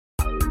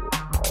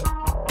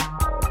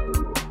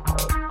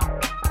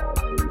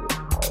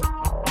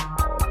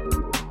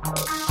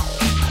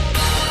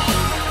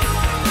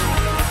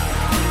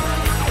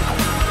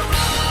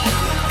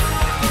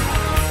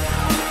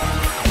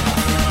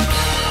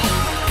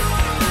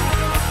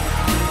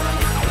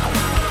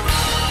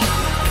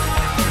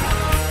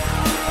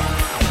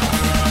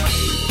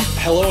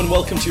Hello and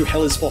welcome to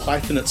Hell is for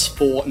Hyphenates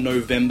for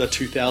November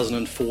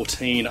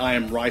 2014. I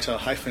am writer,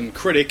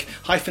 critic,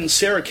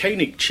 Sarah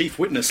Koenig, chief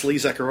witness Lee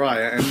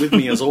Zachariah, and with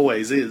me as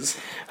always is...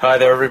 Hi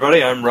there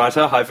everybody, I'm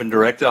writer,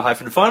 director,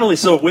 finally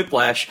saw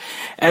Whiplash,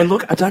 and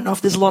look, I don't know if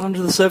there's a lot under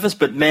the surface,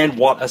 but man,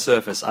 what a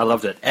surface, I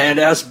loved it. And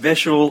our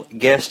special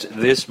guest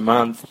this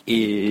month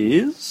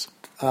is...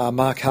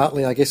 Mark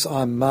Hartley, I guess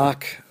I'm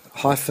Mark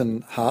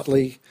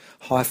Hartley,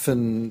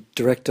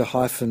 director,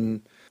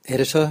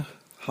 editor,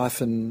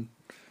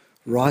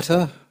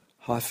 writer,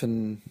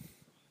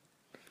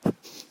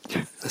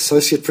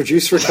 associate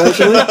producer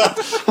occasionally.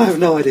 I have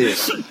no idea.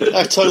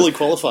 That totally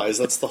qualifies.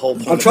 That's the whole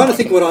point. I'm trying to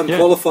think what I'm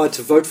qualified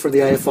to vote for the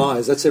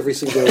AFIs. That's every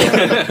single...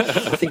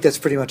 I think that's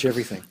pretty much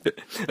everything.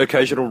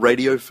 Occasional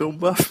radio film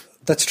buff?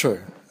 That's true.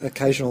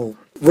 Occasional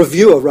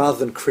reviewer rather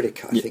than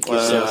critic, I think,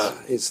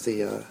 is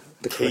the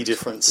key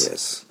difference.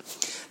 Yes.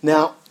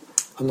 Now...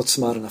 I'm not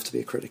smart enough to be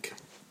a critic.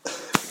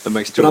 That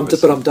makes two of us.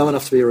 But I'm dumb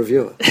enough to be a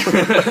reviewer.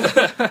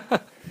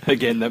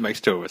 Again, that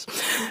makes two of us.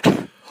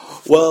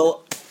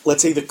 Well,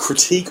 let's either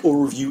critique or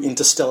review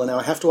Interstellar. Now,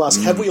 I have to ask,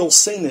 have we all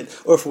seen it?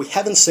 Or if we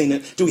haven't seen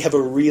it, do we have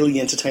a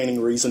really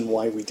entertaining reason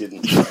why we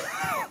didn't?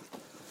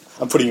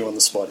 I'm putting you on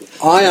the spot here.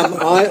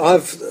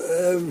 I've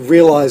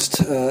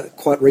realised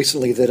quite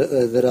recently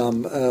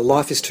that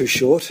life is too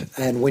short,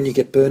 and when you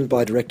get burned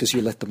by directors,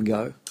 you let them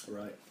go.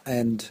 Right.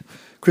 And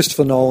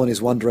Christopher Nolan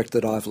is one director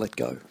that I've let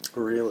go.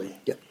 Really?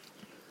 Yeah.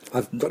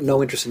 I've got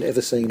no interest in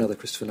ever seeing another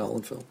Christopher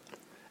Nolan film.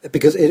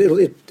 Because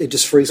it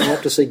just frees me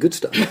up to see good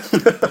stuff.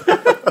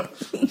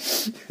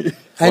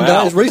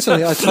 And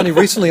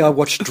recently I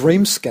watched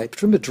Dreamscape.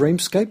 Do you remember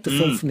Dreamscape, the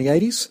film from the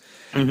 80s?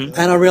 Mm-hmm.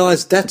 And I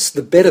realised that's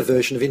the better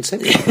version of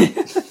Inception.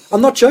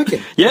 I'm not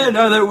joking. Yeah,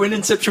 no, when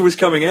Inception was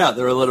coming out,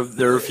 there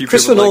are a few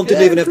Christopher people Nolan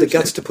didn't even have the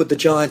guts to put the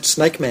giant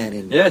snake man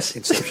in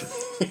Inception.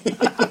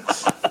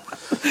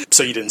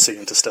 So you didn't see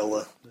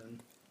Interstellar?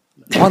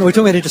 Oh, no, we're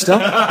talking about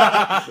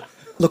Interstellar?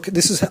 Look,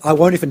 I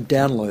won't even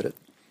download it.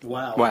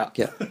 Wow.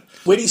 Yeah.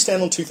 Where do you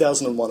stand on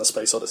 2001: A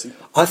Space Odyssey?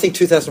 I think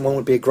 2001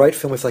 would be a great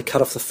film if they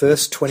cut off the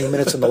first 20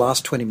 minutes and the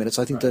last 20 minutes.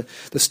 I think the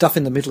stuff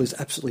in the middle is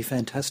absolutely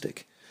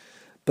fantastic.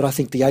 But I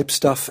think the ape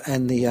stuff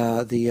and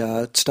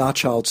the Star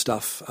Child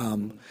stuff,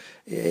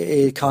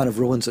 it kind of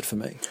ruins it for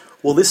me.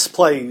 Well,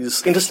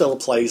 Interstellar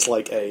plays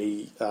like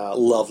a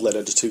love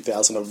letter to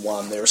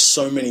 2001. There are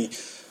so many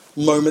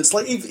moments,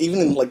 like even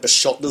in like the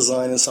shot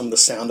design and some of the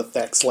sound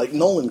effects. Like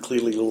Nolan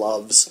clearly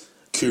loves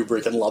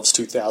Kubrick and loves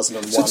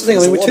 2001. So that's the thing.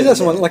 I mean, with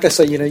 2001, like I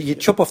say, you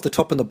chop off the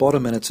top and the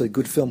bottom, and it's a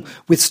good film.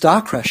 With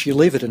Star Crash, you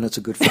leave it, and it's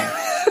a good film.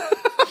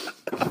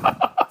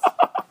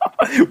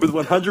 With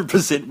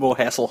 100% more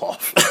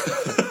Hasselhoff.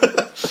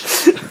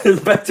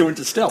 Back to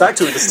Interstellar.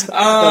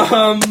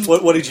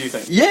 What did you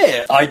think?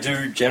 Yeah, I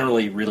do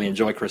generally really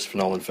enjoy Christopher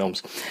Nolan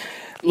films.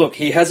 Look,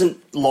 he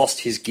hasn't lost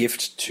his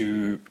gift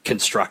to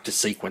construct a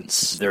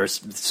sequence. There are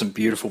some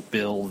beautiful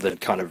build and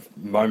kind of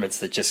moments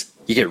that just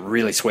you get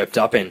really swept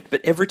up in.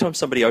 But every time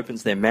somebody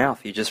opens their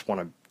mouth, you just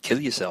want to kill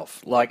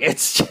yourself. Like,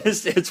 it's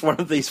one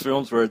of these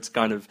films where it's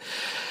kind of,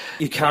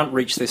 you can't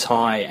reach this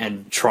high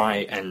and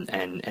try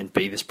and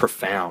be this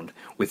profound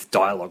with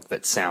dialogue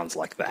that sounds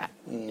like that.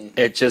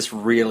 It just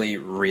really,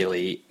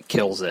 really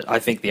kills it. I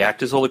think the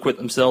actors all acquit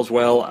themselves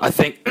well. I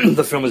think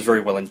the film is very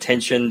well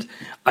intentioned.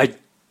 I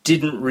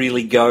didn't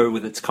really go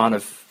with its kind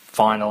of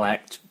final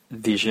act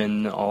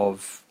vision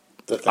of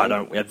the thing.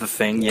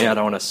 I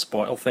don't want to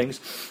spoil things.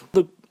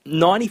 Look,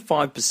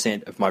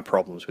 95% of my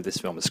problems with this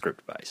film are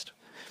script based,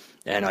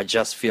 and I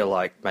just feel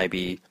like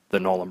maybe the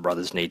Nolan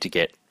brothers need to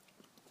get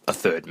a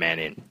third man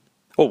in,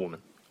 or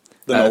woman.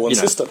 The Nolan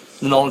sister.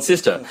 The Nolan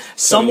sister.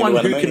 Someone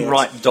who can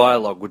write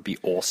dialogue would be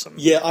awesome.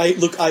 Yeah, I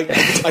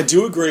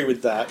do agree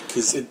with that,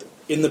 because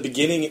in the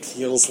beginning it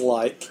feels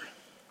like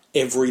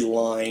every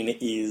line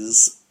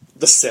is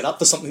the setup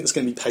for something that's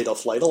going to be paid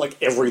off later, like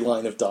every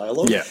line of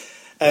dialogue. Yeah.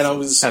 And I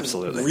was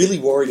really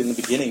worried in the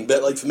beginning,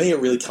 but like for me it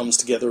really comes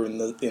together in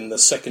the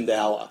second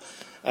hour.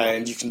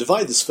 And you can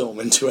divide this film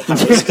in 2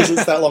 hours because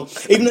it's that long.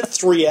 Even at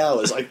 3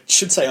 hours, I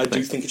should say I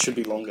do think it should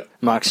be longer.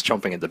 Mark's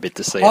chomping at the bit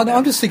to see it.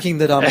 I'm just thinking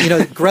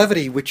that,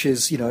 Gravity, which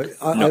is,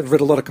 I've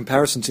read a lot of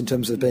comparisons in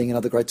terms of being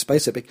another great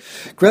space epic.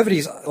 Gravity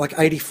is like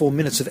 84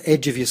 minutes of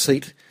edge of your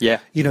seat,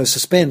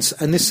 suspense,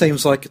 and this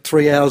seems like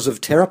 3 hours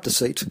of tear up the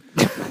seat.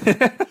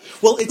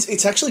 Well,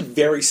 it's actually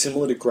very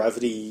similar to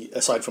Gravity,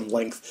 aside from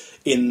length,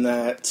 in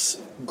that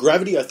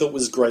Gravity I thought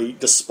was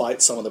great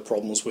despite some of the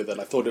problems with it.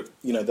 I thought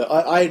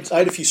I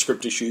had a few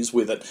script issues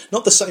with it.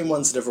 Not the same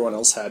ones that everyone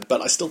else had,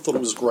 but I still thought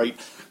it was great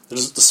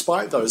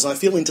despite those. And I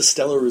feel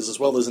Interstellar is as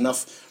well. There's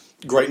enough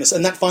greatness.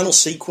 And that final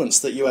sequence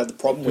that you had the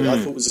problem with, I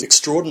thought was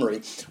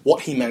extraordinary,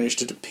 what he managed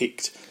to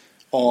depict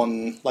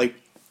on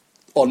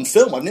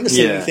film. I've never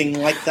seen anything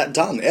like that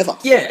done, ever.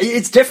 Yeah,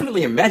 it's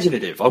definitely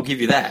imaginative, I'll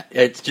give you that.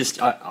 It's just,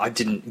 I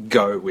didn't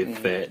go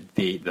with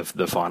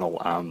the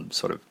final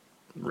sort of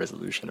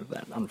resolution of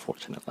that,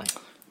 unfortunately.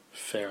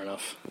 Fair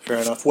enough.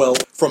 Well,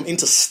 from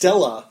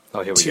Interstellar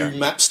to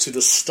Maps to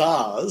the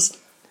Stars,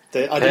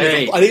 I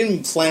didn't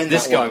even plan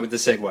this that guy one. with the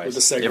segues. With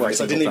the Every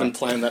segues. I didn't single even time.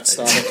 plan that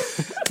starting.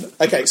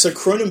 Okay, so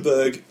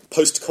Cronenberg,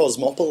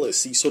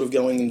 post-Cosmopolis, he's sort of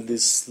going into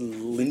this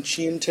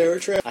Lynchian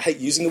territory. I hate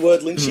using the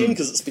word Lynchian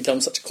because it's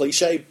become such a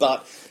cliche,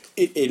 but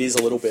it is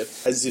a little bit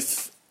as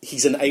if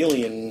he's an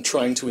alien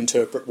trying to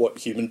interpret what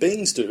human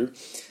beings do.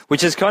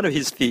 Which is kind of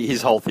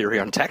his whole theory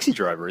on Taxi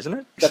Driver, isn't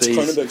it? That's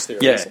Cronenberg's theory,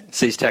 Yeah, isn't it?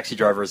 sees Taxi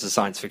Driver as a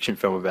science fiction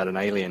film about an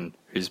alien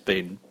who's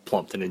been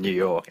plonked into New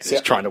York and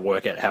is trying to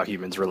work out how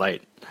humans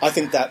relate. I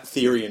think that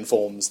theory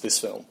informs this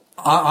film.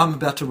 I'm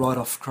about to write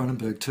off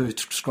Cronenberg too,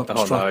 to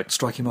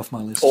strike him off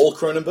my list. All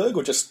Cronenberg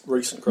or just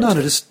recent Cronenberg?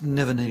 No, just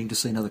never needing to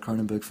see another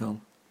Cronenberg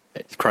film.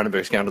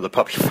 Cronenberg's going to the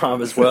puppy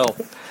farm as well.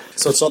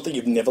 So it's not that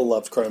you've never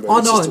loved Cronenberg. Oh,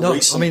 it's just no.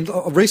 recent... I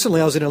mean,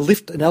 recently I was in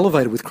an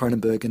elevator with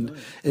Cronenberg, and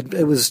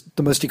it was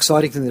the most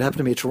exciting thing that happened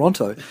to me in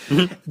Toronto.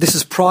 This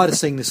is prior to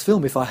seeing this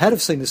film. If I had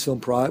have seen this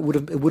film prior, it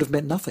would have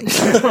meant nothing.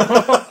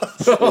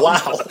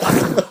 Wow.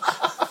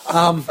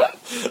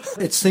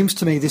 It seems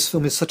to me this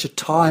film is such a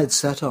tired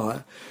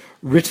satire,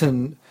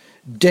 written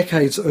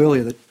decades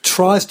earlier, that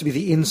tries to be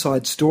the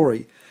inside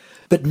story,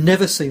 but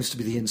never seems to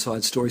be the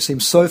inside story,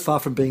 seems so far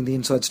from being the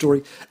inside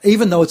story,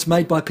 even though it's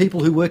made by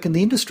people who work in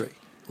the industry,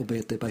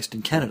 albeit they're based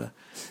in Canada.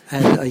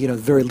 And,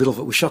 very little of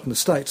it was shot in the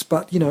States.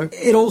 But,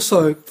 it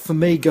also, for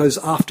me, goes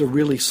after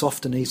really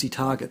soft and easy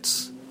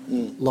targets,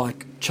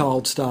 like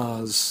child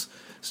stars,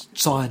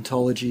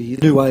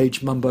 Scientology, New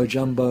Age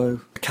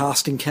mumbo-jumbo,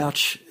 casting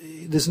couch.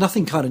 There's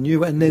nothing kind of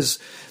new, and there's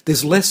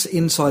less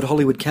inside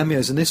Hollywood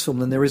cameos in this film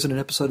than there is in an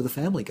episode of The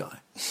Family Guy.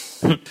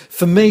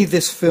 For me,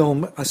 this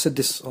film, I said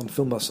this on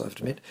Film Bus, I have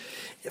to admit,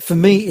 for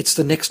me, it's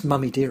the next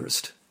Mummy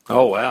Dearest.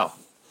 Oh, wow.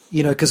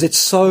 Because it's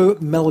so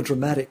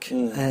melodramatic,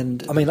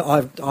 and, I mean,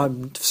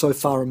 I'm so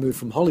far removed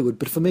from Hollywood,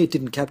 but for me, it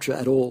didn't capture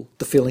at all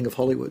the feeling of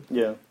Hollywood.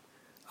 Yeah.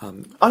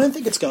 I don't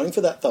think it's going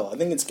for that, though. I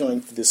think it's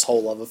going for this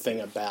whole other thing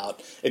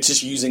about... It's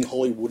just using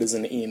Hollywood as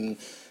an in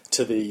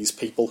to these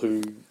people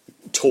who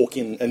talk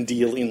in and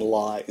deal in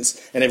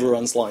lies, and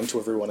everyone's lying to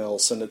everyone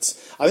else. And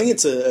I think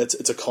it's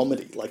a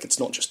comedy. Like, it's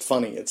not just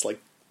funny. It's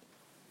like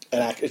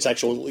it's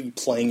actually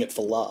playing it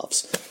for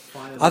laughs.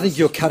 I think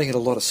you're cutting it a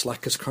lot of slack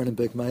because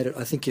Cronenberg made it.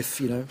 I think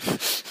if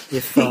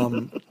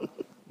I'm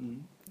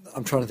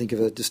trying to think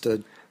of just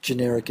a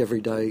generic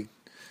everyday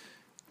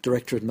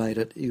director had made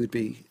it, he would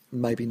be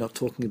maybe not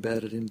talking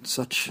about it in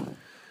such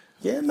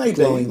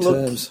glowing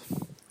terms.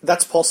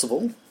 That's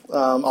possible.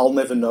 I'll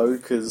never know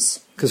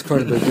because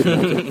Cronenberg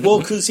didn't make it. Well,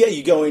 because,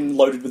 you go in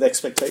loaded with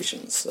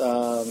expectations.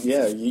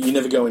 You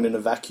never go in a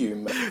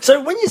vacuum.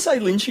 So when you say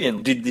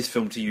Lynchian, did this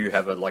film to you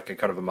have a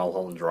kind of a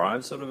Mulholland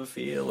Drive sort of a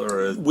feel,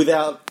 or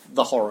without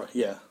the horror?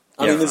 Yeah,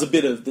 I mean, right. there's a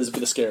bit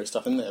of scary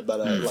stuff in there, but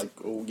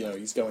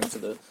he's going for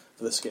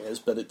the scares,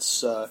 but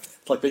it's the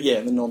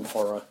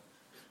non-horror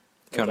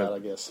kind of, I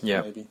guess,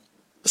 maybe.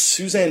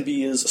 Suzanne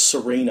Bier's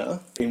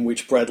Serena, in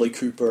which Bradley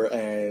Cooper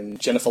and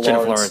Jennifer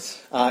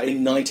Lawrence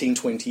in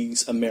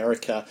 1920s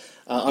America.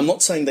 I'm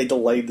not saying they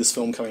delayed this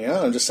film coming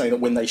out, I'm just saying that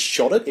when they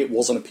shot it, it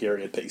wasn't a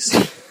period piece.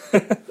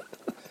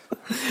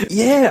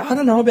 Yeah, I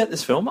don't know about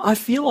this film. I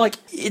feel like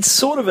it's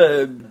sort of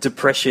a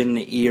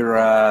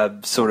Depression-era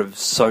sort of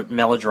soap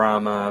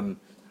melodrama,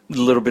 a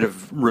little bit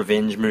of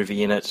revenge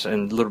movie in it,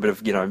 and a little bit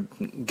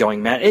of,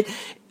 going mad.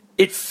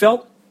 It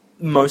felt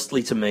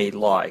mostly to me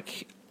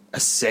like a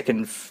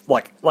second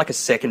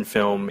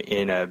film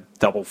in a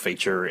double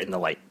feature in the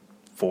late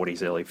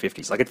 40s, early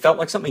 50s. Like, it felt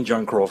like something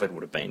Joan Crawford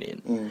would have been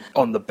in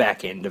on the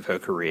back end of her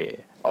career.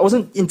 I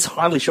wasn't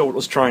entirely sure what it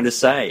was trying to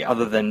say,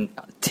 other than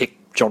tick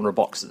genre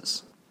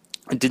boxes.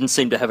 It didn't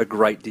seem to have a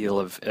great deal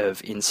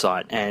of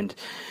insight, and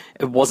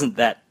it wasn't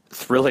that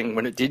thrilling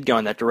when it did go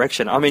in that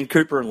direction. I mean,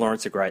 Cooper and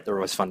Lawrence are great. They're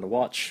always fun to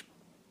watch.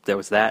 There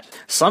was that.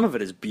 Some of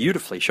it is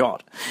beautifully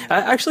shot.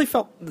 I actually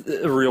felt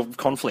a real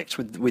conflict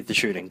with the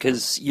shooting,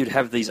 because you'd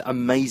have these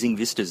amazing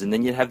vistas, and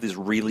then you'd have this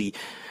really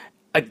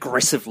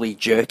aggressively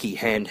jerky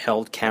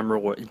handheld camera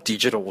work,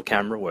 digital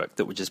camera work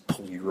that would just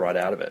pull you right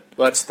out of it.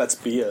 Well, that's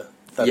Beer.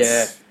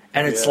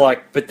 And it's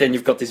but then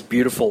you've got this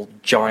beautiful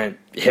giant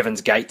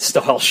Heaven's Gate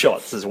style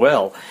shots as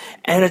well.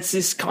 And it's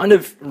this kind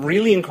of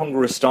really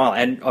incongruous style,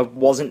 and I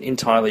wasn't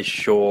entirely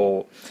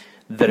sure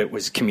that it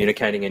was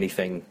communicating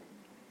anything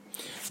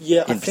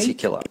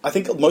particular. I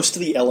think most of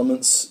the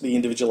elements, the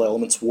individual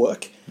elements,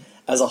 work.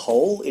 As a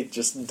whole, it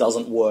just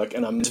doesn't work,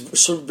 and it's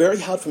sort of very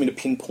hard for me to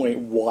pinpoint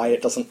why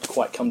it doesn't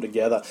quite come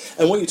together.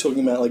 And what you're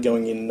talking about, like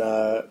going in,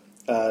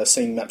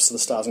 seeing Maps to the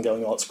Stars and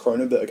going, it's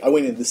Cronenberg. I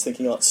went into this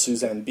thinking, it's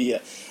Suzanne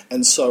Bier,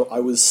 and so I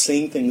was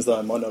seeing things that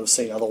I might not have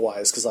seen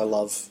otherwise, because I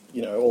love,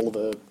 all of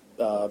the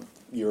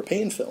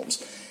European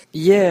films.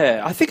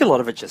 Yeah, I think a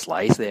lot of it just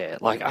lays there.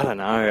 Like, I don't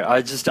know.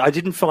 I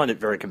didn't find it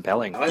very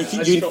compelling.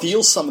 You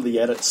feel some of the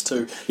edits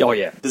too. Oh,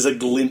 yeah. There's a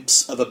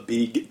glimpse of a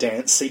big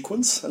dance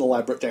sequence, an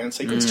elaborate dance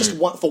sequence, just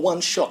for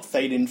one shot,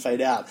 fade in,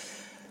 fade out.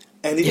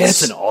 And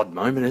it's an odd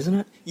moment, isn't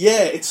it?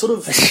 Yeah, it's sort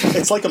of,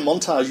 it's like a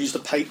montage used to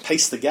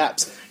paste the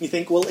gaps. You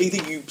think, well, either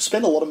you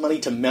spend a lot of money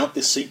to mount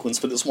this sequence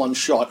for this one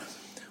shot,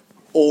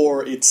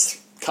 or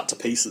it's cut to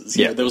pieces.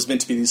 There was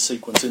meant to be this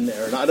sequence in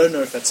there, and I don't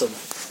know if that's a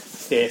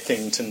fair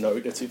thing to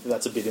note.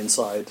 That's a bit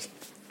inside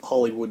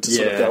Hollywood to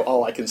sort of Yeah. go,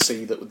 oh, I can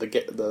see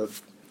the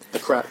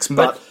cracks,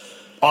 But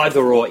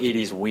either or, it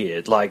is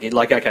weird. Like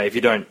okay, if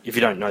you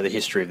don't know the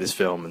history of this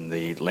film and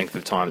the length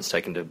of time it's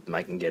taken to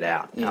make and get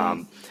out,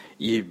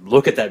 you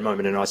look at that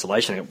moment in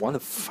isolation and go, why the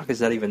fuck is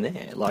that even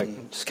there? Like,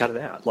 just cut it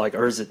out. Like,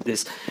 or is it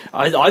this?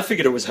 I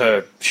figured it was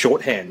her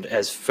shorthand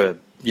as for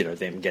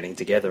them getting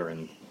together,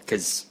 and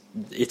because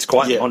it's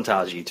quite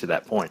montagey to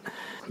that point.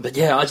 But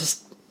yeah, I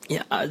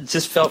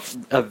just felt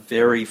a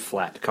very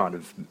flat kind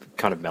of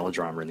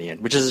melodrama in the end,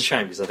 which is a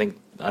shame because I think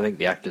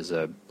the actors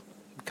are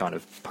kind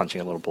of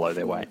punching a little below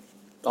their weight.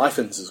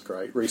 Ifans is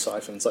great. Reese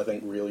Ifans, I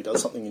think, really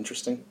does something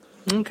interesting.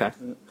 Okay.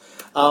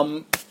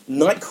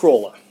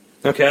 Nightcrawler.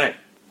 Okay.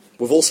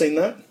 We've all seen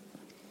that?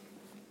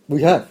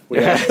 We have.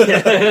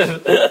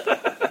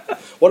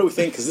 What do we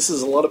think? Because this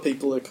is a lot of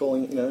people are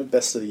calling,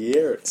 best of the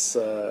year. It's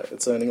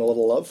earning a lot of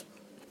love.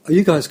 Oh,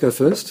 you guys go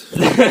first.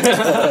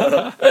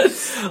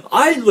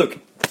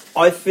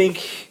 I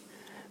think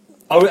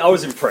I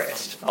was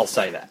impressed. I'll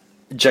say that.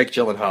 Jake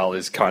Gyllenhaal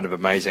is kind of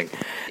amazing.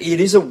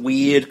 It is a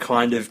weird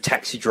kind of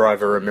Taxi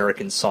Driver,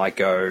 American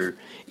Psycho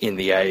in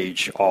the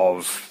age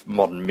of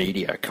modern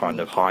media kind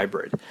of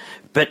hybrid.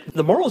 But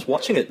the more I was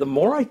watching it, the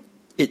more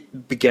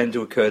it began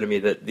to occur to me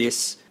that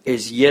this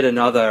is yet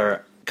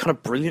another kind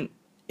of brilliant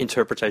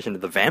interpretation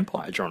of the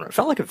vampire genre. It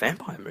felt like a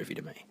vampire movie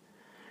to me.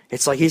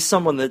 It's like here's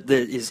someone that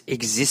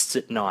exists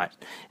at night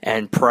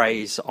and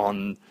preys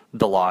on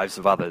the lives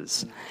of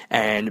others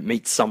and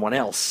meets someone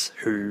else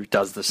who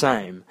does the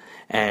same,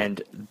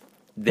 and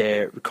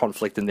their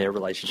conflict and their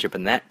relationship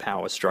and that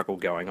power struggle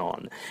going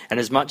on. And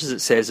as much as it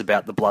says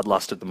about the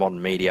bloodlust of the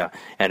modern media,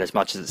 and as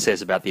much as it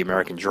says about the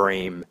American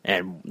dream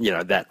and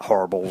that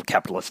horrible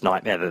capitalist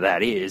nightmare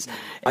that is,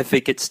 I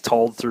think it's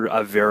told through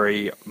a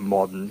very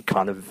modern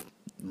kind of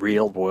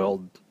real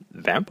world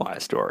vampire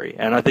story.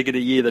 And I think in a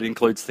year that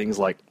includes things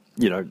like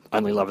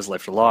Only Lovers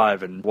Left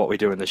Alive and What We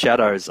Do in the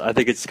Shadows, I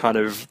think it's kind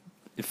of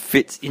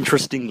fits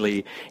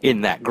interestingly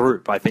in that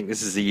group. I think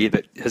this is a year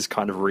that has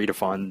kind of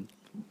redefined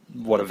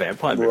what a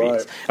vampire movie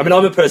is. I mean,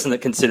 I'm a person that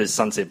considers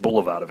Sunset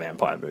Boulevard a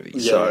vampire movie,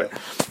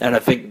 and I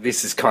think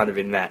this is kind of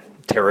in that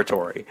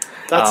territory.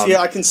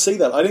 I can see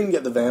that. I didn't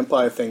get the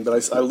vampire thing,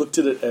 but I looked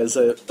at it as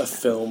a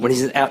film. When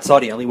he's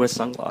outside, he only wears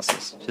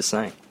sunglasses. Just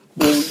saying.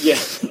 Well, yeah.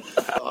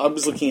 I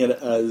was looking at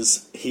it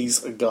as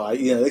he's a guy,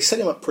 they set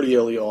him up pretty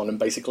early on and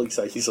basically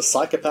say he's a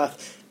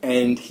psychopath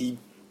and he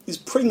is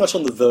pretty much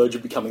on the verge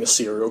of becoming a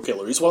serial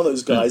killer. He's one of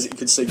those guys that you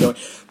could see going,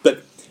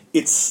 but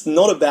it's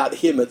not about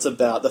him, it's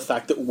about the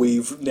fact that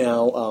we've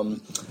now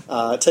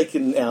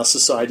taken our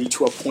society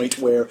to a point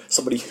where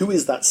somebody who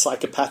is that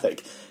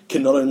psychopathic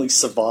can not only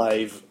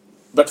survive,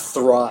 but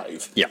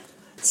thrive. Yeah.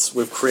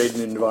 We've created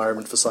an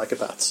environment for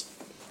psychopaths.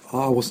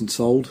 I wasn't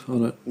sold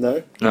on it.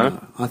 No?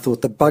 I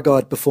thought the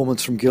bug-eyed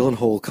performance from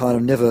Gyllenhaal kind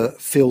of never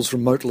feels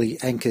remotely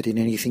anchored in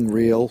anything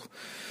real.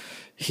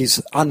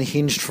 He's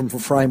unhinged from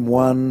frame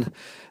one.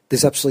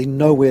 There's absolutely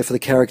nowhere for the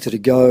character to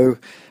go.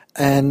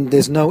 And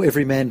there's no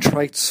everyman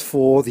traits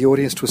for the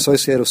audience to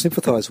associate or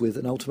sympathise with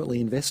and ultimately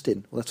invest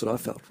in. Well, that's what I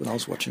felt when I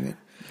was watching it.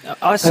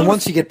 And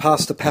once you get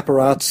past the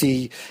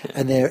paparazzi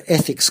and their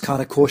ethics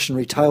kind of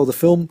cautionary tale, the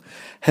film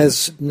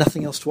has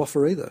nothing else to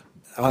offer either.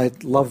 I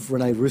love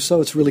Rene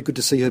Russo. It's really good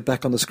to see her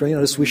back on the screen.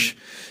 I just wish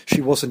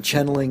she wasn't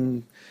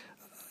channeling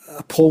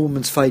a poor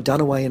woman's Faye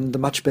Dunaway in the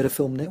much better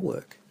film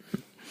Network,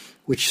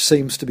 which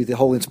seems to be the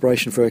whole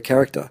inspiration for her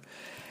character.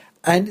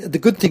 And the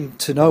good thing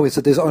to know is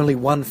that there's only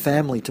one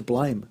family to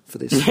blame for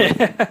this.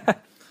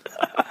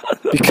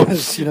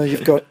 Because,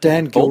 you've got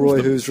Dan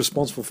Gilroy, who's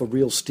responsible for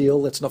Real Steel.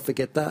 Let's not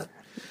forget that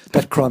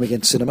crime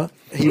against cinema.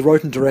 He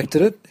wrote and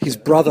directed it. His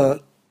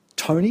brother,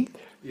 Tony,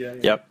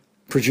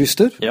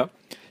 produced it. Yep.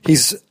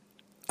 His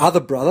other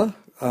brother,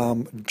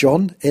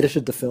 John,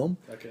 edited the film.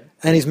 Okay.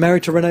 And he's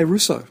married to Rene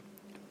Russo.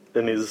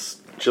 And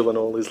is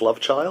Gyllenhaal his love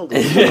child?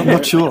 I'm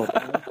not sure.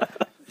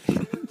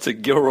 It's a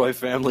Gilroy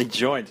family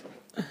joint.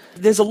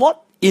 There's a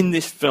lot in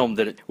this film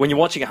that when you're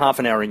watching a half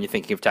an hour and you're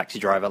thinking of Taxi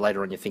Driver,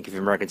 later on you think of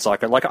American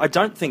Psycho. I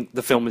don't think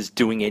the film is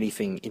doing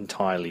anything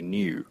entirely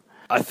new.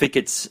 I think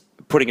it's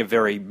putting a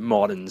very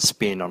modern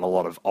spin on a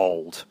lot of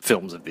old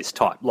films of this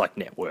type, like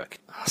Network.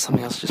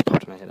 Something else just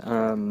popped in my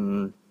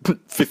head.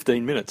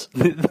 15 Minutes.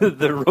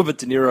 The Robert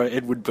De Niro,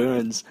 Edward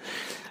Burns,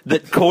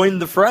 that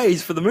coined the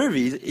phrase for the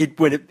movie,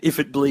 if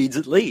it bleeds,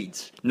 it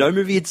leads. No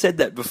movie had said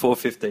that before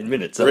 15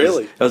 Minutes.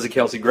 That was a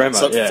Kelsey Grammer.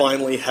 So it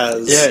finally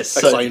has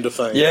a claim to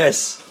fame.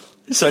 Yes.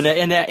 So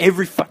now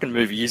every fucking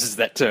movie uses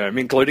that term,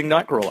 including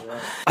Nightcrawler.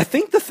 Right. I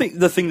think the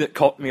thing that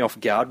caught me off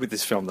guard with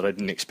this film that I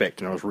didn't expect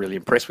and I was really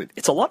impressed with,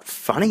 it's a lot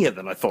funnier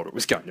than I thought it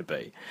was going to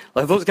be.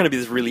 I thought it was going to be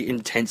this really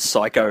intense,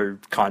 psycho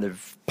kind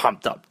of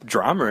pumped up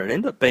drama, and it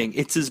ended up being,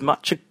 it's as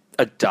much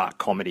a dark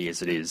comedy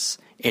as it is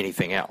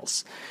anything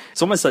else.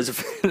 It's almost as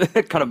if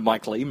that kind of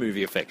Mike Leigh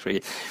movie effect where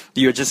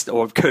you're just,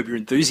 or Curb Your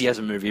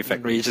Enthusiasm movie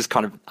effect where you just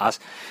kind of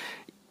ask,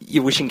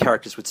 you're wishing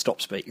characters would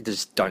stop speaking.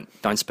 Just don't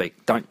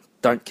speak.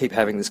 Don't keep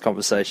having this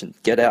conversation.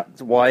 Get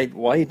out. Why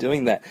are you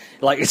doing that?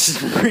 Like, it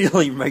just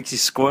really makes you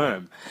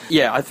squirm.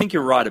 Yeah, I think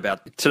you're right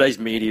about today's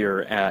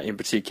media in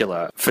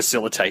particular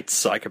facilitates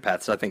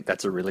psychopaths. I think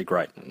that's a really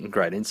great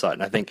insight.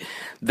 And I think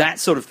that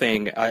sort of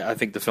thing, I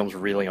think the film's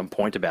really on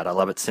point about. I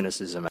love its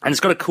cynicism. And it's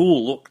got a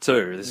cool look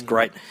too. It's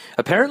great.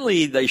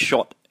 Apparently they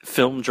shot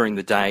film during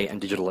the day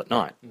and digital at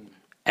night.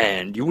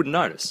 And you wouldn't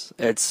notice.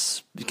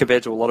 It's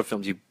compared to a lot of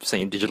films you see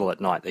in digital at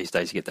night these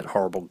days. You get that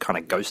horrible kind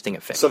of ghosting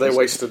effect. So they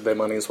wasted their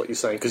money, is what you're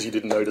saying, because you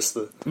didn't notice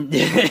the.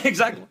 Yeah,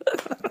 exactly.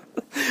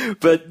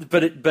 but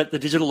the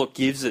digital look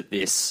gives it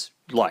this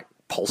like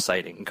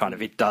pulsating kind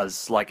of. It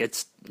does like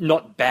it's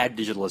not bad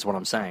digital, is what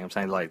I'm saying. I'm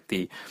saying like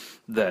the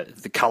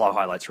color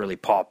highlights really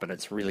pop, and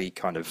it's really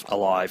kind of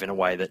alive in a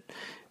way that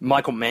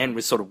Michael Mann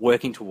was sort of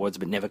working towards,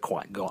 but never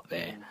quite got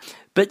there.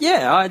 But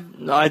yeah,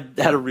 I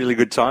had a really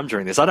good time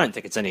during this. I don't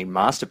think it's any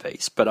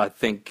masterpiece, but I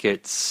think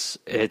it's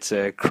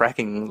a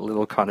cracking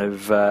little kind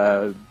of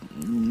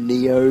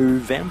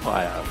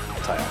neo-vampire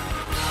tale.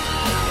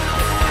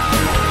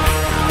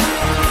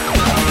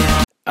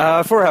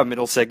 For our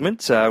middle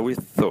segment, we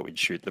thought we'd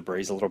shoot the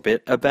breeze a little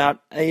bit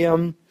about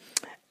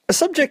a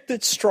subject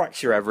that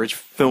strikes your average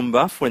film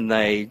buff when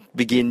they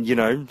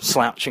begin,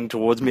 slouching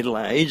towards middle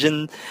age.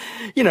 And,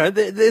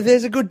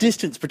 there's a good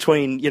distance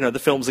between, the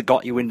films that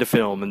got you into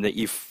film and that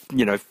you,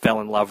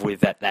 fell in love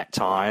with at that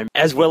time,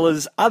 as well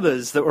as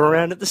others that were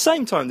around at the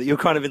same time that you're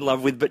kind of in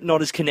love with but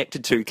not as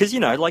connected to. Because,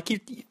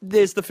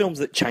 there's the films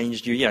that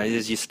changed you.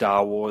 There's your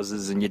Star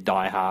Warses and your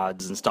Die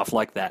Hards and stuff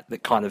like that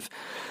kind of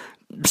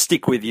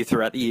stick with you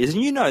throughout the years,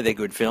 and they're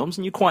good films,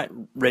 and you're quite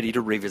ready to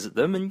revisit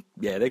them, and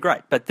yeah, they're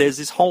great. But there's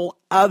this whole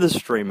other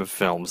stream of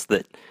films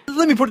that,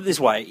 let me put it this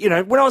way,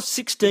 when I was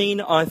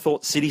 16, I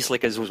thought City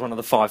Slickers was one of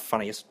the 5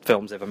 funniest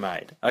films ever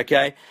made,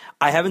 okay?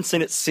 I haven't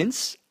seen it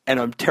since, and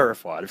I'm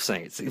terrified of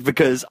seeing it,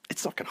 because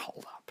it's not going to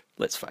hold up,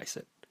 let's face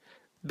it.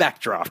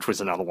 Backdraft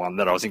was another one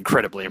that I was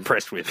incredibly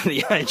impressed with at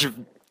the age of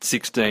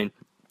 16.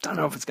 Don't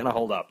know if it's going to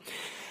hold up.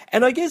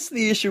 And I guess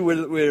the issue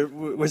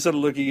we're sort of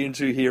looking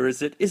into here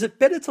is it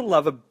better to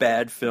love a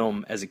bad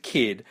film as a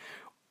kid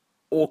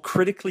or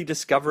critically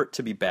discover it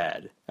to be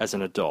bad as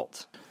an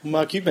adult?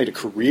 Mark, you've made a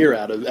career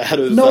out of no,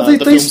 the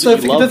films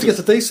that you love. Don't forget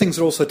that these things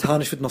are also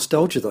tarnished with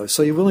nostalgia, though,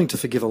 so you're willing to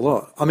forgive a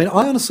lot. I mean,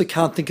 I honestly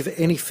can't think of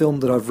any film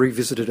that I've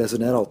revisited as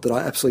an adult that I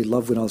absolutely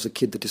loved when I was a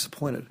kid that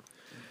disappointed.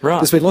 Right.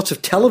 There's been lots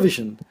of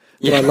television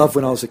that I loved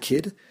when I was a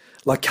kid,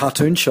 like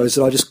cartoon shows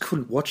that I just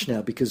couldn't watch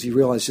now because you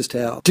realise just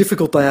how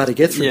difficult they are to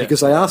get through because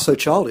they are so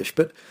childish.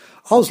 But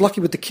I was lucky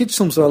with the kids'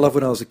 films that I loved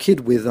when I was a kid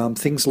with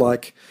things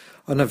like,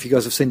 I don't know if you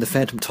guys have seen The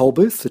Phantom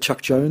Tollbooth, the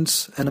Chuck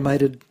Jones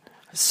animated,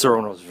 saw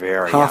when I was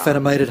very half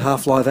animated,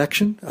 half live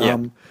action.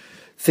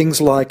 Things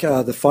like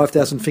the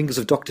 5,000 Fingers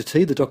of Dr.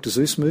 T, the Dr.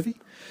 Zeus movie.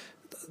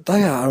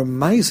 They are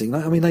amazing.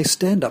 I mean, they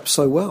stand up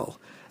so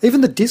well.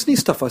 Even the Disney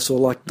stuff I saw,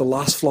 like The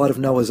Last Flight of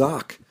Noah's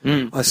Ark.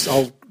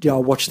 I'll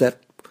watch that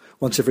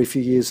once every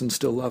few years and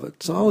still love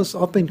it. So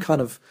I've been kind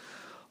of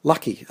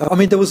lucky. I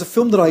mean, there was a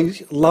film that I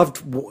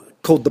loved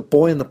called The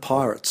Boy and the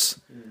Pirates.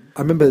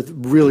 I remember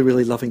really,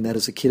 really loving that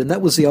as a kid, and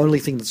that was the only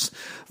thing that's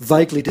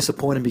vaguely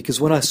disappointing because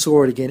when I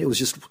saw it again, it was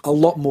just a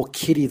lot more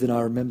kiddie than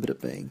I remembered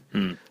it being.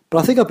 But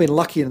I think I've been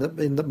lucky in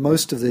that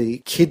most of the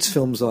kids'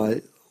 films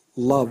I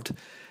loved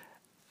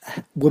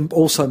were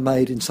also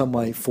made in some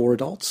way for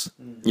adults.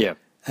 Yeah.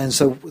 And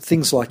so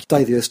things like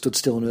Day the Earth Stood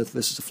Still on Earth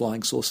versus the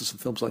Flying Saucers and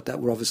films like that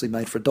were obviously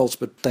made for adults,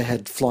 but they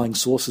had flying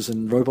saucers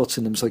and robots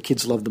in them, so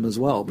kids loved them as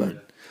well.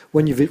 But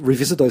when you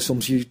revisit those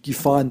films, you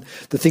find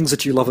the things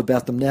that you love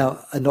about them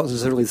now are not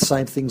necessarily the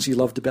same things you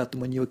loved about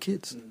them when you were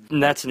kids.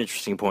 And that's an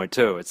interesting point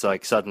too. It's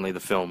like suddenly the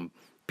film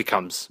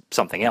becomes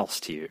something else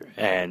to you.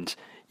 And,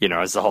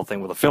 as the whole thing,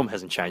 well, the film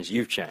hasn't changed,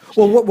 you've changed.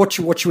 Well, what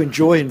you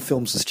enjoy in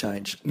films has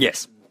changed.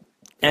 Yes.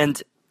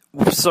 And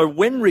so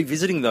when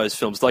revisiting those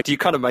films, like, do you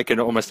kind of make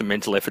almost a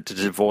mental effort to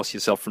divorce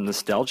yourself from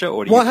nostalgia?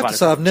 Or do I you have to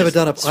say,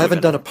 I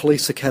haven't done a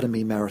Police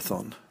Academy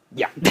marathon.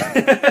 Yeah.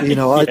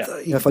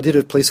 If I did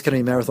a Police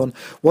Academy marathon,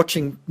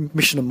 watching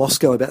Mission to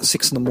Moscow about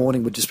 6 a.m.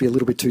 would just be a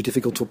little bit too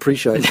difficult to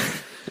appreciate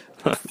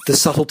the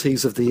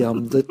subtleties of the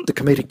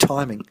comedic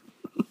timing.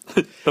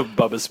 Of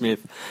Bubba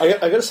Smith. I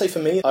got to say, for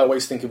me, I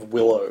always think of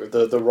Willow,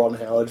 the Ron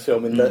Howard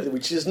film,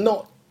 which is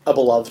not a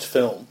beloved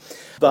film,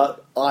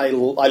 but I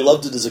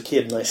loved it as a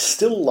kid, and I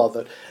still love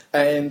it.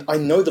 And I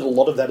know that a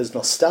lot of that is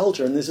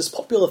nostalgia, and there's this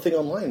popular thing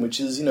online, which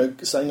is,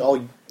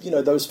 saying,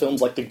 those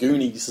films like The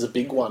Goonies is a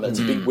big one. It's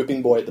a big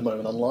whipping boy at the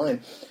moment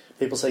online.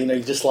 People say,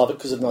 you just love it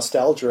because of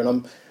nostalgia,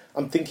 and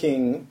I'm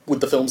thinking,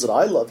 with the films that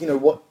I love,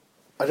 what?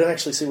 I don't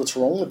actually see what's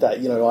wrong with that.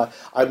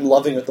 I'm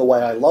loving it the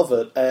way I love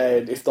it,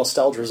 and if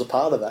nostalgia is a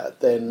part of that,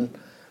 then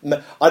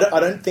I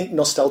don't think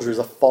nostalgia is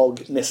a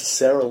fog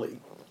necessarily.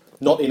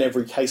 Not in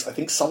every case. I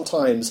think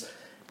sometimes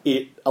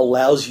it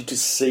allows you to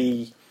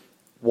see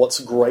what's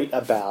great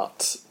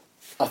about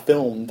a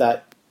film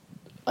that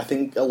I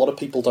think a lot of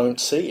people don't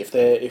see if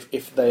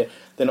they're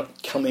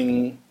not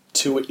coming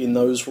to it in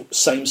those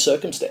same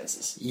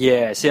circumstances.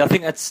 Yeah, see, I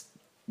think that's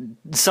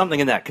something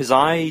in that, because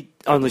I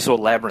only saw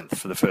Labyrinth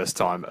for the first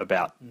time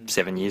about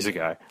 7 years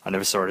ago. I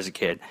never saw it as a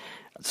kid.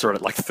 I saw it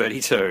at like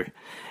 32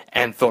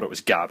 and thought it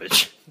was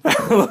garbage.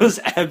 It was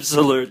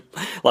absolute,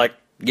 like,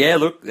 yeah,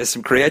 look, there's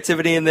some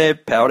creativity in there,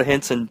 power to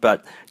Henson,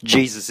 but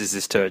Jesus, is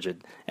this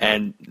turgid.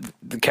 And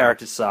the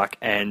characters suck,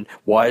 and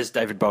why is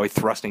David Bowie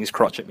thrusting his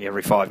crotch at me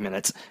every 5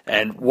 minutes?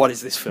 And what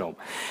is this film?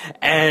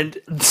 And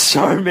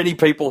so many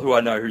people who I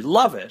know who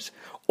love it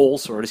all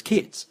saw it as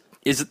kids.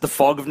 Is it the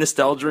fog of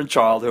nostalgia and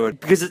childhood?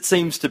 Because it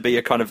seems to be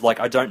a kind of like,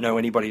 I don't know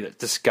anybody that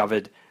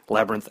discovered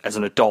Labyrinth as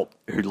an adult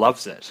who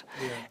loves it.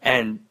 Yeah.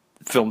 And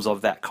films of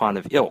that kind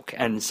of ilk,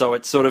 and so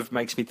it sort of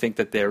makes me think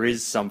that there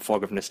is some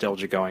fog of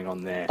nostalgia going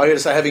on there. I gotta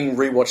say, having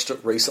rewatched it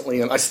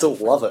recently, and I still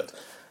love it,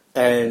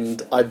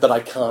 but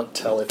I can't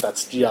tell if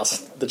that's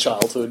just the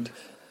childhood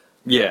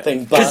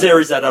thing. Because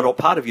there is that adult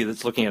part of you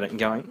that's looking at it and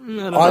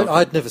going,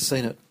 I'd never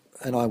seen it,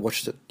 and I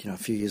watched it, a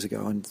few years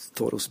ago, and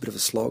thought it was a bit of a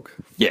slog.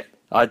 Yeah.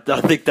 I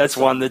think that's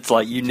one that's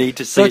like, you need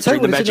to see it through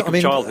the magic of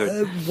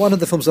childhood. One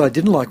of the films that I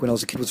didn't like when I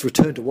was a kid was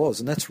Return to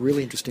Oz, and that's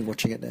really interesting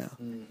watching it now.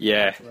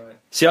 Yeah. Right.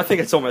 See, I think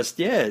it's almost,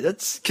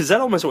 that's because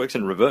that almost works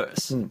in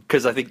reverse.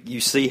 Because I think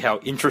you see how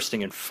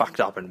interesting and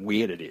fucked up and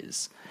weird it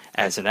is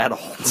as an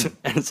adult.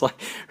 And it's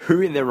like, who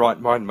in their right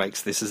mind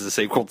makes this as a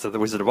sequel to The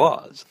Wizard of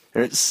Oz?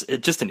 And it's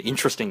just an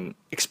interesting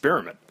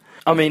experiment.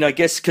 I mean, I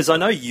guess, because I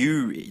know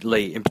you,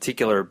 Lee, in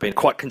particular, have been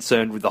quite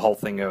concerned with the whole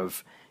thing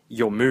of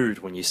your mood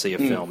when you see a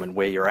film and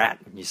where you're at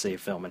when you see a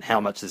film and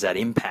how much does that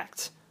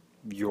impact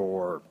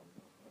your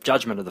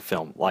judgment of the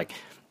film. Like,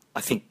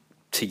 I think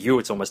to you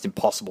it's almost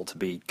impossible to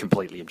be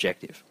completely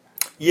objective.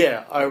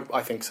 Yeah,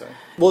 I think so.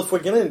 Well, if we're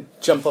going to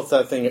jump off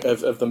that thing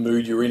of the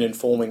mood you're in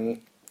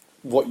informing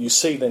what you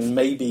see, then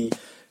maybe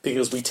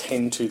because we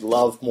tend to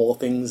love more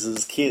things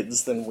as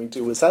kids than we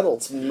do as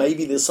adults,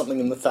 maybe there's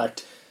something in the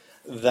fact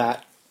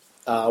that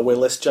we're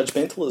less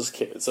judgmental as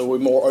kids, or we're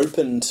more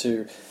open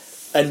to.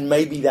 And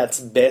maybe that's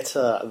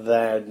better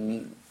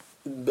than...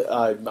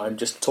 I'm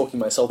just talking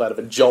myself out of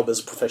a job as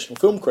a professional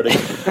film critic,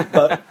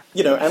 but,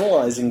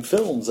 analysing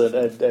films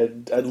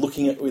and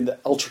looking at it with an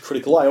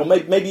ultra-critical eye. Or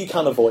maybe you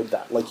can't avoid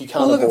that. Like, you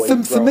can't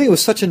avoid... For me, it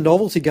was such a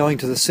novelty going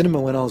to the cinema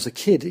when I was a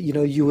kid.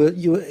 You were.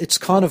 It's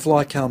kind of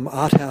like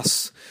art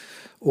house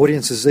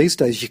audiences these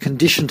days. You're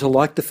conditioned to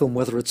like the film,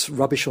 whether it's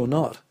rubbish or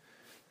not,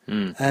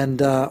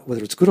 and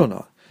whether it's good or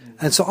not.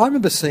 And so I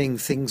remember seeing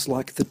things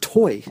like The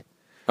Toy...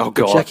 Oh,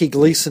 God. Jackie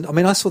Gleason. I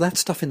mean, I saw that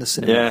stuff in the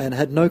cinema and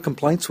had no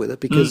complaints with it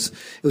because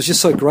it was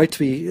just so great to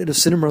be in a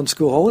cinema on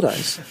school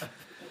holidays.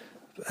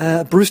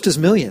 Brewster's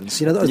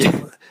Millions.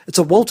 It's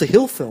a Walter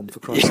Hill film, for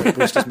Christ's sake,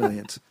 Brewster's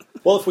Millions.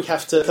 Well, if we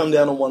have to come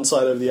down on one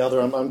side or the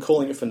other, I'm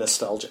calling it for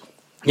nostalgia.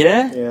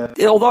 Yeah?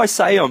 Although I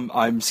say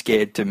I'm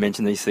scared to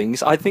mention these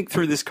things, I think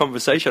through this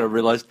conversation I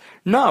realised,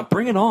 no,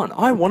 bring it on.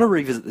 I want to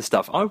revisit this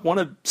stuff. I want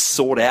to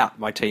sort out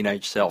my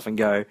teenage self and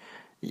go...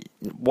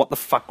 what the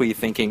fuck were you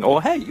thinking? Or,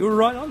 hey, you were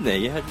right on there.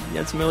 You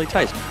had some early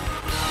taste.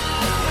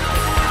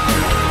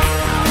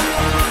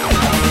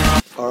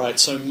 All right,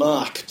 so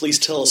Mark, please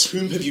tell us,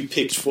 whom have you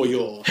picked for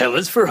your...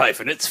 Helens for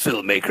Hyphenates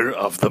Filmmaker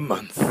of the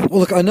Month?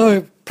 Well, look, I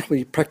know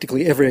probably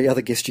practically every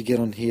other guest you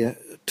get on here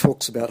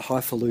talks about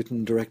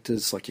highfalutin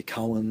directors like your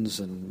Coens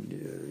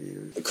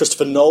and...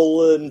 Christopher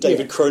Nolan,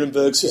 David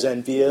Cronenberg,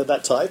 Suzanne Bier,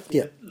 that type.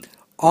 Yeah.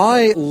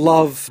 I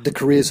love the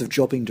careers of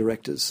jobbing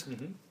directors.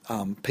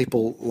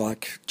 People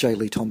like J.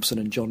 Lee Thompson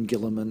and John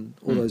Gillam and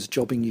all those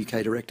jobbing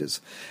UK directors.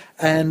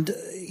 And,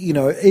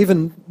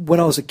 even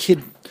when I was a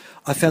kid,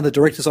 I found the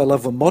directors I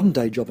love were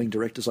modern-day jobbing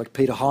directors like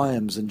Peter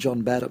Hyams and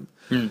John Badham,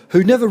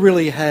 who never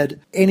really had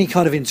any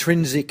kind of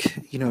intrinsic,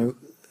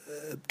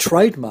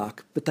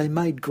 trademark, but they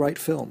made great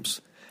films.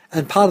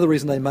 And part of the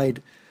reason they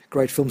made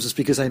great films is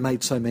because they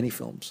made so many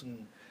films,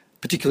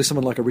 particularly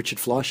someone like a Richard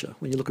Fleischer.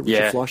 When you look at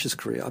Richard Fleischer's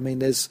career, I mean,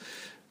 there's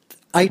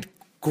 8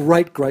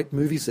 great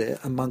movies there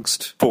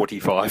amongst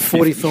 40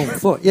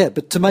 films. Yeah,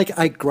 but to make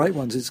 8 great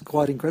ones is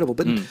quite incredible.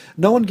 But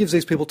no one gives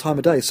these people time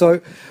of day.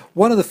 So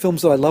one of the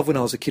films that I loved when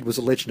I was a kid was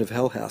A Legend of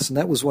Hell House, and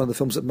that was one of the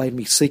films that made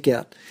me seek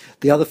out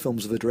the other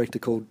films of a director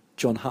called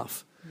John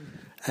Huff.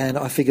 And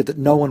I figured that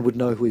no one would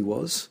know who he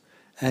was,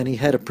 and he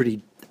had a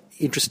pretty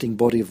interesting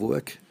body of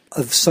work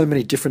of so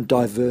many different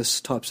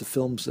diverse types of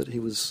films that he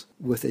was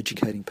worth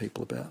educating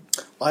people about.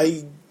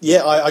 I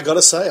got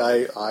to say,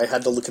 I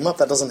had to look him up.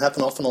 That doesn't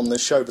happen often on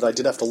this show, but I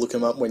did have to look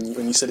him up when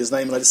you said his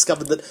name, and I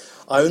discovered that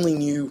I only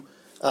knew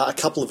a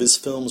couple of his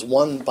films.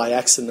 One, by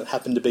accident,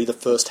 happened to be the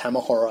first Hammer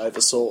horror I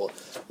ever saw,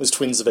 was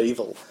Twins of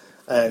Evil.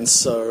 And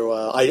so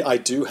I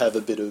do have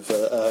a bit of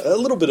a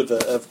little bit of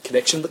a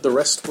connection, but the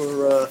rest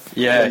were...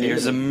 it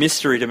was a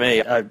mystery to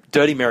me.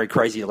 Dirty Mary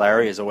Crazy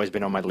Larry has always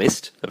been on my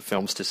list of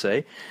films to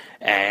see.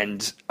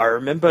 And I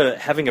remember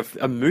having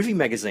a movie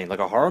magazine, like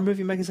a horror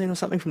movie magazine or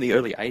something from the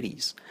early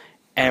 80s.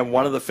 And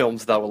one of the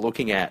films they were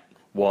looking at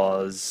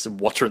was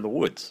Watcher in the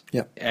Woods.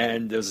 Yeah.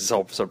 And there was this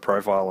whole sort of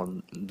profile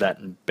on that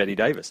and Betty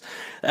Davis.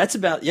 That's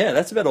about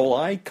all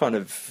I kind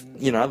of,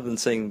 other than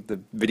seeing the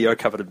video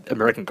covered of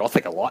American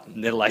Gothic a lot in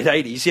the late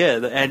 80s,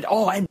 And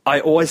I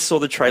always saw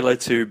the trailer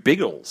to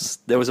Biggles.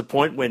 There was a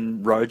point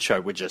when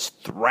Roadshow were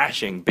just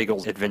thrashing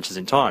Biggles' Adventures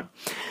in Time.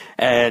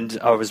 And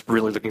I was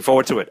really looking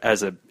forward to it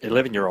as an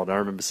 11-year-old. I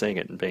remember seeing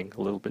it and being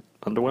a little bit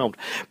underwhelmed.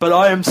 But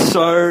I am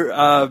so,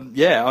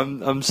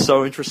 I'm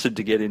so interested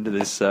to get into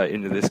this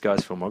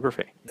guy's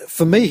filmography.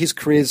 For me, his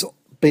career's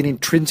been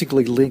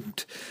intrinsically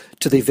linked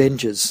to the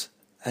Avengers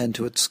and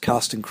to its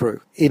cast and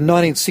crew. In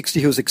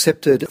 1960, he was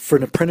accepted for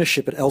an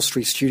apprenticeship at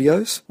Elstree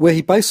Studios, where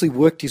he basically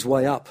worked his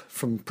way up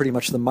from pretty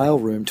much the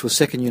mailroom to a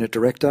second-unit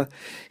director.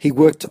 He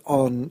worked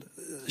on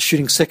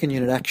shooting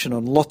second-unit action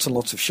on lots and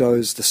lots of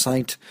shows, The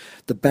Saint,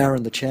 The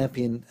Baron, The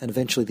Champion, and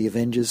eventually The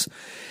Avengers.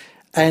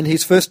 And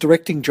his first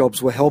directing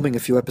jobs were helming a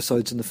few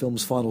episodes in the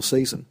film's final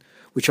season,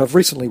 which I've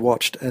recently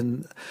watched.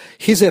 And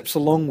his eps,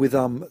 along with,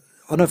 I don't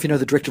know if you know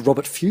the director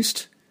Robert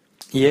Fust.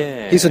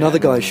 Yeah. He's another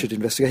guy you should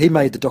investigate. He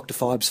made the Dr.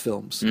 Phibes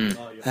films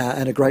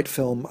and a great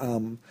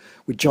film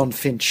with John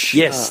Finch.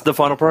 Yes, The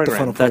Final Program. The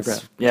Final Program.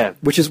 Yeah.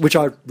 Which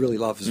I really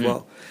love as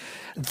well.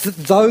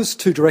 Those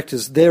two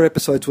directors, their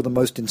episodes were the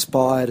most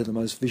inspired and the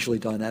most visually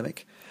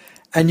dynamic.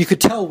 And you could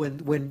tell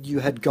when you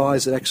had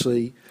guys that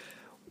actually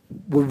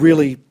were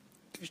really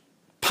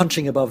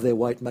punching above their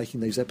weight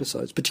making these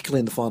episodes, particularly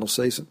in the final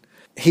season.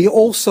 He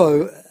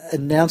also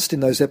announced in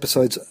those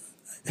episodes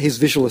his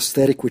visual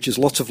aesthetic, which is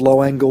lots of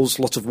low angles,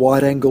 lots of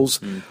wide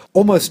angles,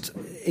 almost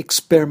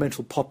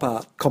experimental pop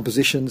art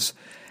compositions.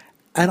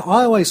 And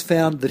I always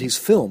found that his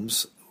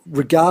films,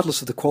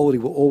 regardless of the quality,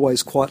 were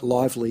always quite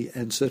lively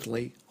and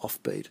certainly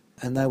offbeat.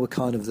 And they were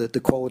kind of the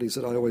qualities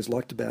that I always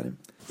liked about him.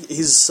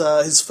 His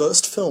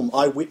first film,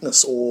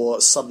 Eyewitness,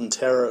 or Sudden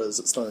Terror as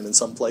it's known in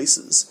some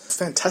places,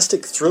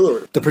 fantastic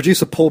thriller. The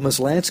producer Paul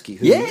Maslansky,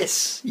 who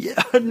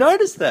I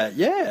noticed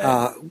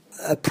that,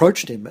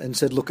 approached him and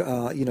said, look,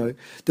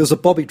 there was a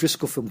Bobby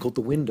Driscoll film called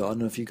The Window. I don't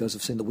know if you guys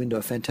have seen The Window,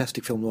 a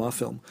fantastic film noir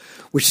film,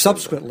 which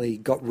subsequently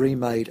got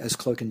remade as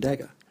Cloak and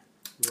Dagger.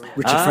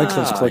 Richard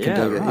Franklin's Cloak and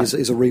Dagger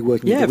is a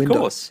reworking of The Window. Of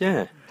course,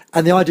 yeah.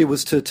 And the idea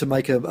was to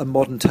make a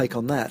modern take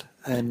on that.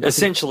 And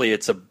essentially,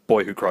 it's a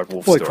Boy Who Cried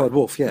Wolf Boy story. Cried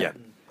Wolf, yeah.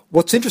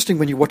 What's interesting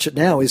when you watch it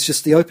now is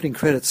just the opening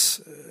credits.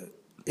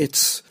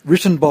 It's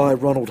written by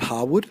Ronald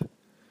Harwood,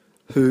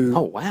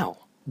 who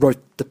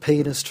wrote The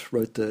Pianist,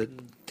 wrote the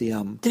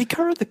Did he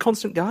co-write The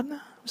Constant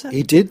Gardener? Was that?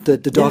 He did, the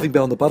Diving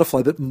Bell and the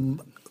Butterfly, but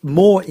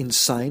more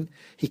insane,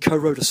 he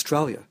co-wrote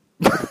Australia.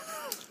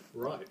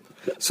 Right.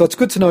 So it's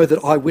good to know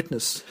that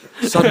Eyewitness,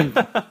 Sudden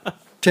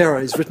Terror,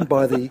 is written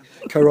by the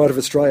co-writer of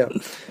Australia.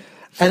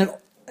 And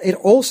it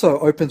also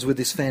opens with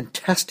this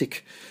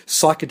fantastic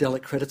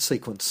psychedelic credit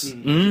sequence,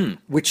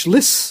 which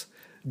lists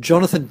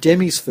Jonathan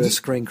Demme's first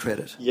screen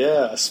credit.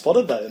 Yeah, I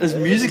spotted that. As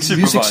music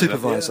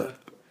supervisor.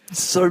 Yeah.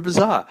 So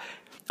bizarre.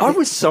 I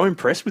was so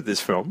impressed with this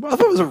film. I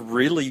thought it was a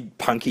really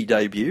punky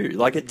debut.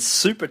 Like, it's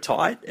super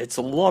tight. It's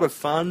a lot of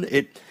fun.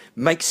 It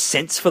makes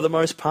sense for the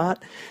most part.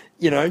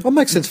 Well, it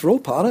makes sense for all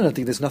part. I don't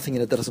think there's nothing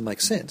in it that doesn't make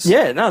sense.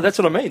 Yeah, no, that's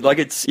what I mean. Like,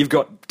 you've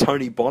got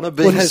Tony Bonner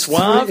being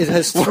suave. It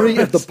has three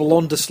of the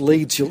blondest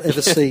leads you'll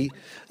ever see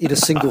in a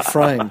single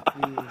frame.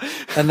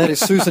 And that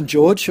is Susan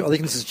George. I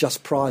think this is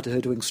just prior to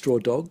her doing Straw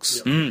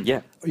Dogs.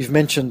 Yeah. You've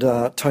mentioned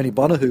Tony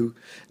Bonner, who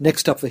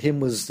next up for him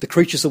was The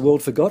Creatures the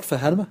World Forgot for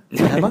Hammer.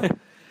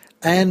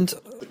 And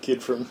the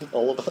kid from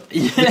Oliver.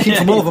 The kid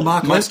from Oliver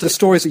Mark. The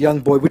story is a young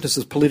boy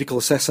witnesses political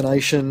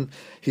assassination.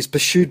 He's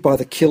pursued by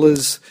the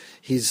killers.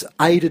 He's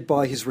aided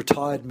by his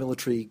retired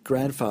military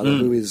grandfather,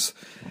 who is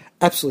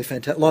absolutely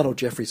fantastic. Lionel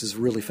Jeffries is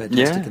really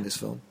fantastic in this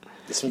film.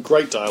 There's some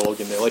great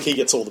dialogue in there. Like, he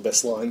gets all the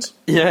best lines.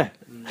 Yeah.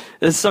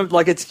 There's some,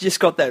 it's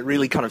just got that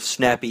really kind of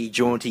snappy,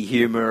 jaunty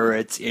humour.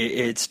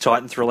 It's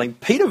tight and thrilling.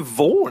 Peter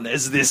Vaughan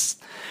as this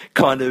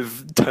kind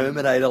of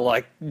Terminator,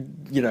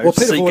 Peter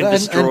seek Vaughan and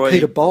destroy. And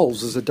Peter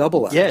Bowles as a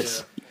double act.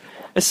 Yes.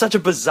 It's such a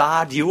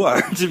bizarre duo,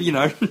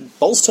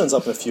 Bowles turns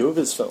up in a few of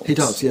his films. He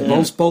does,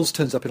 yeah. Bowles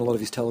turns up in a lot of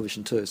his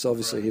television too, so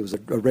obviously he was a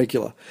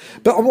regular.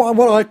 But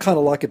what I kind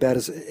of like about it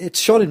is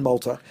it's shot in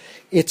Malta.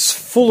 It's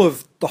full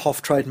of the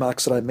Hoff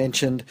trademarks that I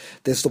mentioned.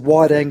 There's the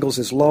wide angles,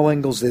 there's low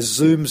angles, there's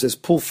zooms, there's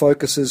pull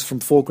focuses from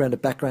foreground to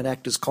background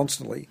actors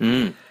constantly.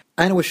 And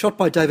it was shot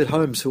by David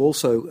Holmes, who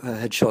also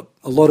had shot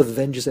a lot of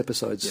Avengers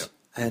episodes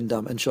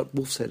and shot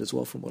Wolf's Head as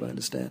well, from what I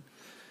understand.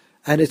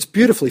 And it's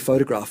beautifully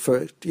photographed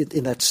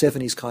in that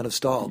 70s kind of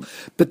style.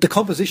 But the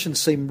compositions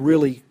seem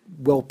really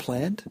well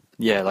planned.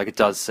 Yeah, it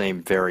does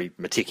seem very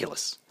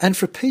meticulous. And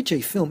for a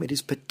PG film, it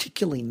is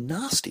particularly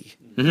nasty.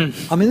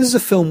 I mean, this is a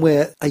film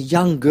where a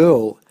young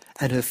girl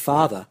and her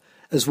father,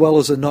 as well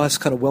as a nice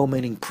kind of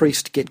well-meaning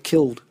priest, get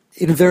killed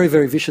in a very,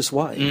 very vicious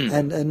way.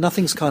 And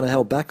nothing's kind of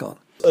held back on.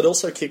 It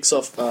also kicks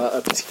off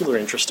a particular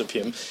interest of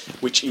him,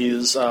 which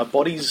is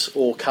bodies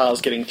or cars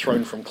getting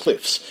thrown from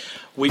cliffs.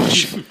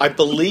 which I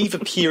believe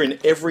appear in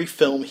every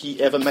film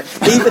he ever made.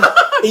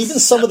 Even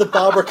some of the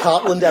Barbara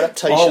Cartland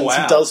adaptations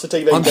he does for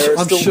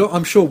TV.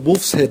 I'm sure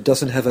Wolf's Head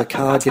doesn't have a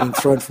car getting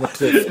thrown from a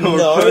cliff.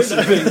 No,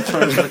 being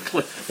thrown from a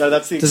cliff. No,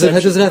 that's the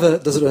exception.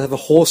 Does it have a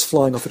horse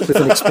flying off a cliff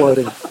and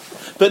exploding?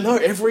 But no,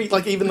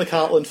 even the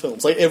Cartland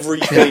films, like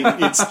everything,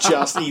 it's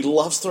just, he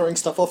loves throwing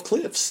stuff off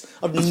cliffs.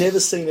 I've never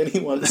seen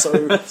anyone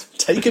so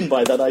taken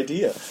by that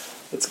idea.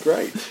 It's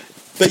great.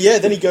 But yeah,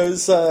 then he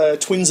goes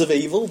Twins of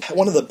Evil,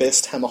 one of the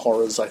best Hammer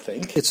horrors, I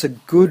think. It's a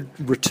good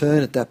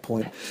return at that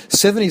point.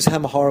 70s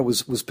Hammer horror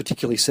was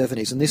particularly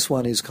 70s, and this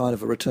one is kind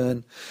of a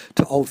return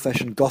to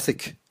old-fashioned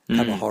Gothic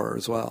Hammer horror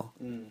as well.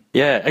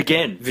 Yeah,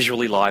 again,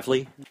 visually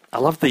lively. I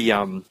love the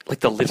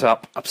lit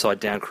up upside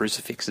down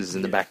crucifixes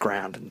in the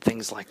background and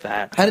things like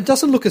that. And it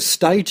doesn't look as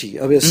stagey,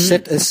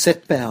 as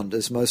set bound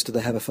as most of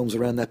the Hammer films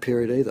around that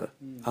period either.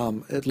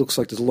 It looks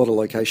like there's a lot of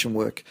location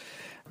work.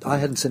 I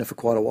hadn't seen it for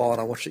quite a while,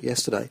 and I watched it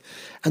yesterday.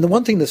 And the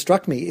one thing that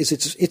struck me is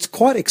it's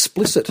quite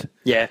explicit.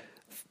 Yeah.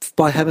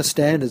 By Hammer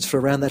standards for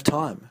around that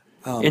time.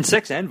 In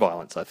sex and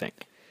violence, I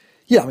think.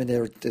 Yeah, I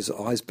mean, there's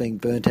eyes being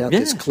burnt out,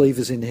 there's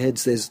cleavers in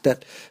heads, there's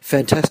that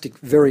fantastic,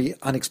 very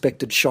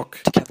unexpected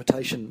shock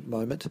decapitation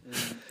moment.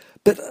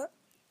 But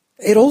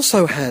it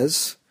also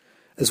has,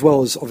 as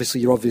well as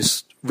obviously your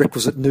obvious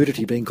requisite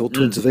nudity being called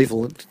Twins of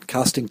Evil and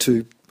casting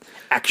two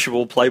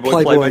actual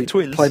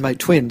Playmate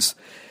twins,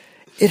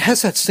 it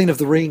has that scene of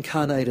the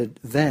reincarnated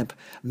vamp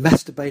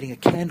masturbating a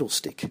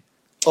candlestick.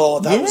 Oh,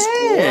 that was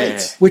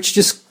great. Which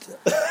just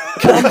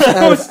comes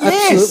out of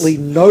absolutely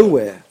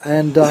nowhere.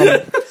 And I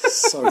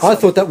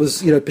thought that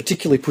was,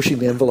 particularly pushing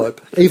the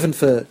envelope, even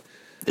for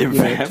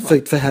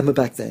Hammer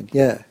back then.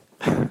 Yeah.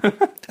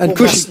 And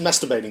Cushing,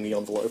 masturbating the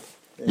envelope.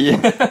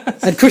 Yeah.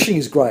 And Cushing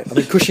is great. I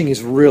mean, Cushing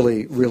is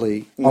really,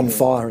 really on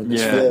fire in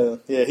this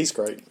film. Yeah, he's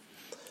great.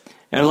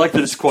 And I like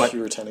that it's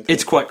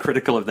quite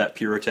critical of that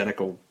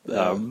puritanical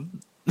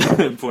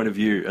point of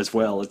view as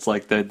well. It's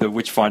like the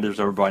Witchfinders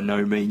are by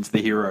no means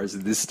the heroes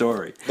of this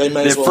story.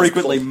 They're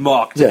frequently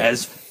mocked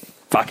as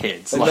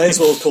fuckheads. They may as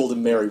well have called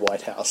him Mary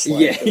Whitehouse.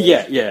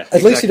 Yeah.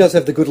 At least he does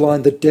have the good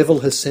line, "The devil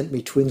has sent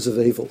me twins of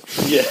evil."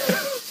 Yeah.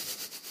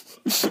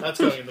 That's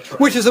going in the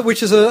trailer.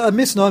 Which is a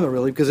misnomer,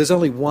 really, because there's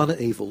only one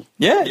evil.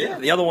 Yeah.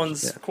 The other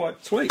one's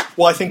quite sweet.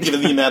 Well, I think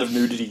given the amount of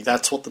nudity,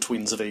 that's what the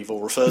Twins of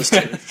Evil refers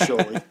to,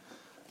 surely.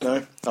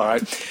 No? All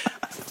right.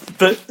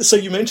 But so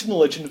you mentioned The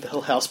Legend of the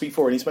Hell House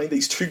before, and he's made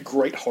these two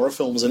great horror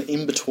films, and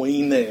in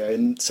between there,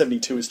 in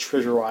 1972, is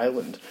Treasure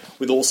Island,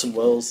 with Orson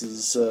Welles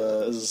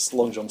as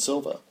Long John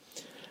Silver.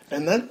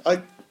 And that,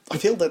 I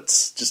feel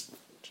that's just,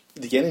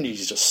 the energy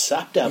is just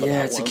sapped out of that one.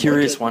 Yeah, it's a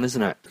curious one,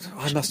 isn't it?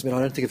 I must admit, I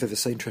don't think I've ever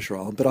seen Treasure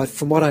Island, but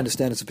from what I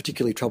understand, it's a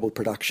particularly troubled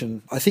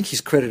production. I think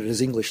he's credited as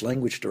English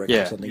language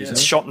director or something, isn't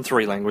It's he? shot in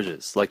 3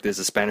 languages. Like, there's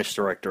a Spanish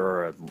director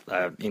or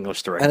an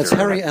English director. And it's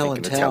Harry and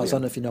Alan Towers. I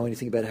don't know if you know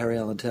anything about Harry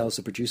Alan Towers,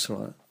 the producer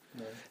on it.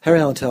 No. Harry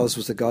Alan Towers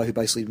was the guy who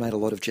basically made a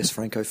lot of Jess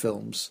Franco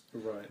films.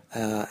 Right.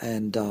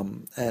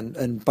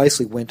 And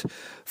basically went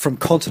from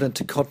continent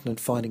to continent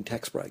finding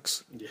tax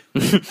breaks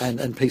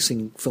and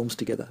piecing films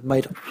together.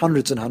 Made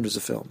hundreds and hundreds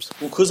of films.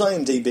 Well, because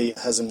IMDb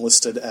has him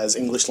listed as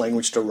English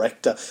language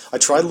director, I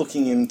tried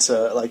looking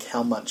into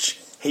how much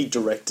he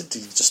directed.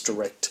 Did he just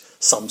direct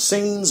some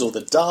scenes or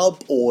the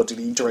dub, or did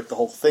he direct the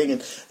whole thing?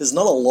 And there's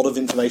not a lot of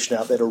information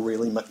out there to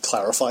really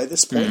clarify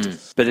this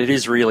point. But it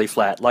is really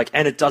flat.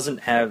 And it doesn't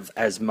have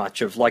as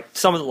much of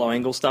some of the low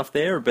angle stuff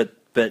there, but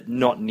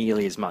not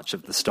nearly as much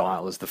of the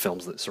style as the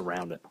films that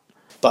surround it.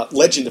 But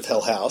Legend of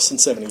Hell House in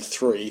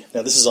 1973.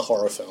 Now, this is a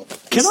horror film.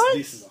 Can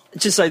I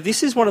just say,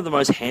 this is one of the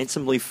most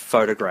handsomely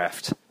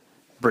photographed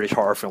British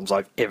horror films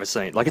I've ever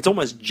seen. It's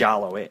almost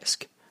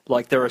Giallo-esque.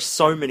 There are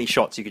so many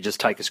shots you could just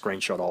take a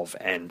screenshot of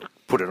and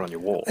put it on your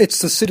wall. It's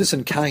the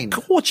Citizen Kane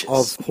Gorgeous.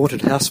 of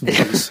haunted house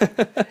movies.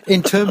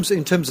 in terms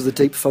of the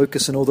deep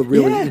focus and all the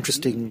really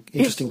interesting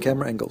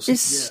camera angles.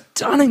 It's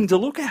stunning to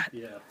look at.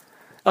 Yeah.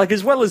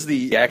 As well as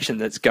the action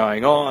that's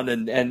going on,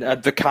 and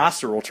the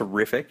cast are all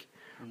terrific.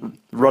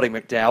 Roddy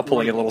McDowell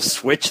pulling a little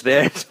switch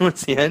there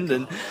towards the end.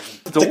 And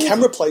the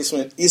camera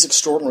placement is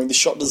extraordinary, the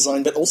shot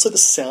design, but also the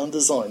sound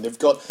design. They've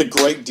got the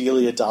great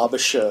Delia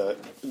Derbyshire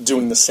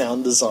doing the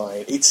sound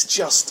design. It's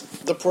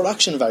just, the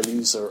production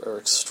values are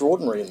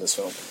extraordinary in this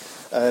film.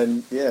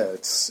 And yeah,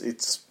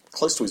 it's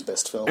close to his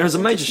best film. It was a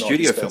major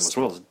studio film as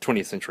well, it was a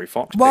 20th Century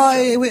Fox Well,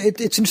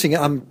 picture. it's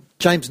interesting.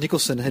 James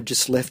Nicholson had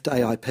just left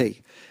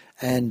AIP.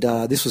 And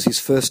this was his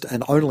first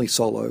and only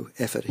solo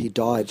effort. He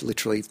died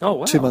literally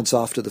 2 months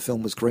after the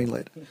film was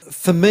greenlit.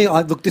 For me,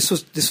 this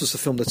was the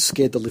film that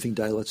scared the living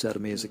daylights out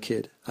of me as a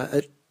kid.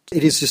 It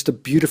is just a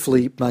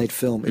beautifully made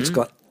film. It's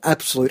got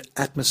absolute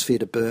atmosphere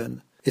to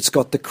burn. It's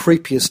got the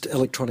creepiest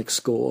electronic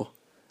score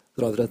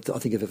that I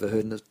think I've ever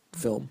heard in a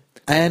film.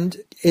 And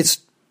it's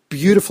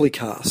beautifully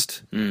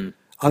cast. I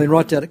mean,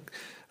 right down.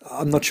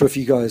 I'm not sure if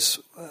you guys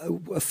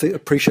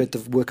appreciate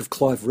the work of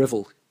Clive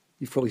Revill.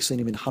 You've probably seen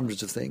him in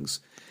hundreds of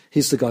things.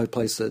 He's the guy who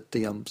plays the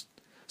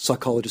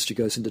psychologist who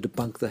goes in to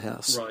debunk the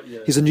house. Right, yeah.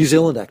 He's a New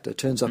Zealand actor,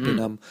 turns up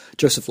in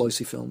Joseph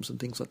Losey films and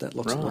things like that,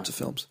 lots and lots of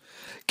films.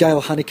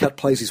 Gail Honeycutt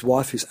plays his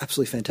wife, who's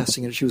absolutely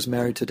fantastic, and she was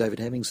married to David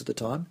Hemmings at the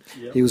time.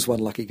 Yep. He was one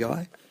lucky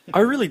guy.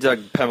 I really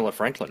dug Pamela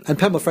Franklin. And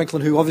Pamela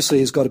Franklin, who obviously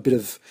has got a bit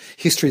of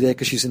history there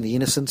because she's in The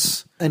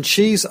Innocents, and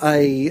she's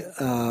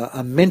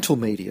a mental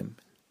medium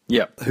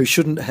Yep. who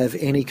shouldn't have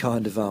any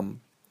kind of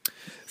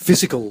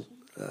physical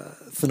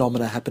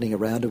phenomena happening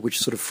around her, which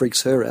sort of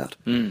freaks her out.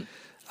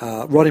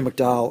 Roddy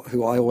McDowall,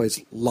 who I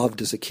always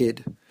loved as a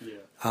kid,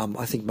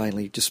 I think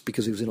mainly just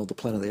because he was in all the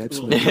Planet of the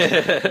Apes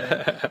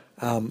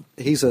movies.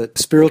 He's a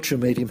spiritual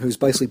medium who's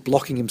basically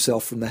blocking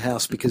himself from the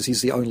house because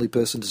he's the only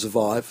person to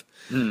survive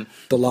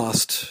the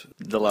last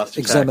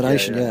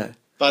examination. Attack,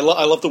 I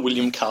love the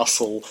William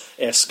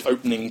Castle-esque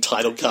opening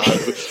title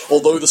card.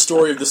 Although the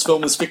story of this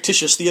film is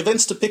fictitious, the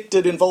events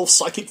depicted involve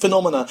psychic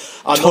phenomena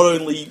are not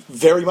only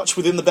very much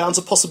within the bounds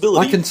of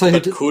possibility, I can say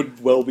but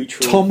could well be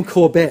true. Tom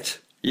Corbett.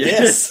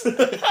 Yes.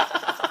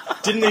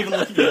 Didn't even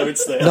look at your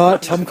notes there. No,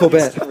 Tom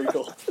Corbett. Very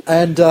cool.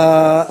 And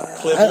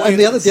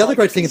the other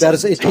great thing about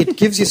it is it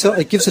gives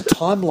a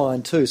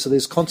timeline too. So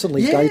there's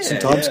constantly dates and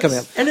times coming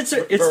up. And it's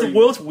the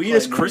world's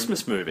weirdest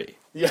Christmas movie.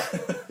 Yeah,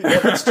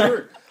 that's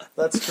true.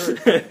 That's true.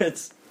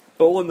 It's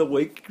all in the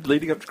week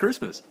leading up to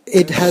Christmas.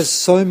 It has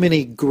so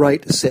many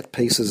great set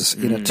pieces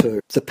in it too.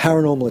 The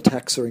paranormal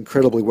attacks are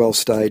incredibly well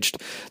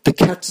staged. The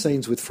cat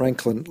scenes with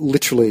Franklin,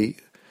 literally,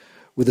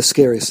 were the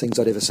scariest things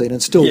I'd ever seen,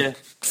 and still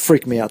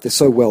freak me out. They're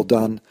so well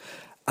done.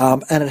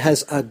 And it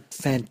has a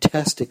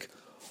fantastic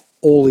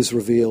all is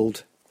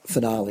revealed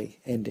finale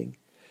ending.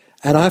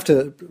 And I have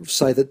to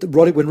say that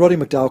when Roddy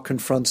McDowall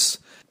confronts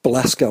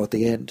Belasco at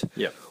the end,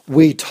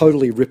 we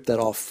totally ripped that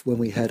off when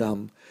we had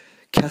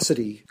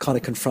Cassidy kind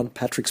of confront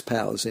Patrick's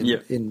powers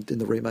in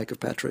the remake of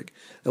Patrick.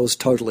 That was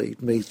totally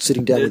me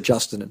sitting down with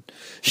Justin and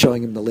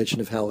showing him the Legend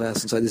of Hell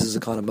House and say, this is the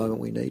kind of moment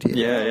we need here.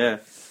 Yeah.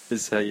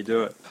 This is how you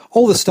do it.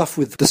 All the stuff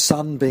with the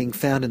sun being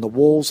found in the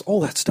walls,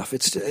 all that stuff,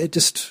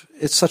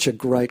 it's such a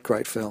great,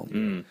 great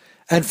film.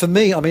 And for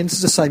me, I mean, this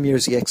is the same year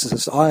as The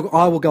Exorcist.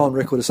 I will go on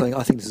record as saying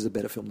I think this is a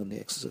better film than The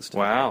Exorcist.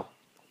 Wow.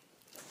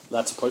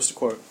 That's a poster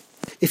quote.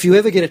 If you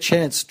ever get a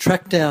chance,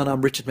 track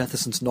down Richard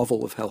Matheson's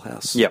novel of Hell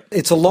House. Yep.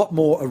 It's a lot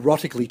more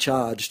erotically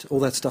charged. All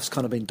that stuff's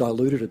kind of been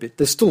diluted a bit.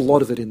 There's still a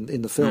lot of it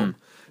in the film.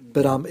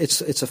 But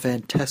it's a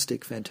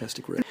fantastic,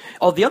 fantastic read.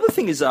 Oh, the other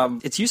thing is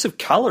its use of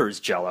colour is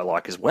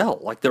Jello-like as well.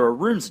 Like, there are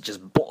rooms that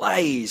just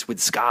blaze with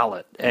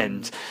scarlet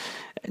and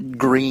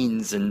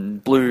greens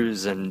and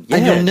blues and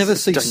and you'll never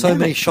see so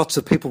many shots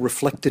of people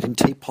reflected in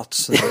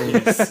teapots.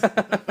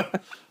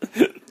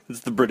 It's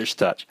the British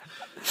touch.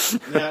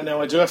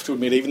 Now, I do have to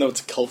admit, even though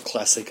it's a cult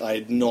classic, I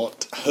had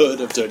not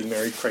heard of Dirty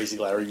Mary, Crazy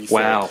Larry before.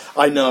 Wow.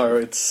 I know,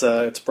 it's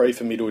brave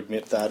for me to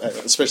admit that,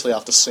 especially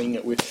after seeing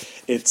it.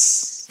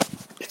 It's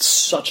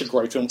such a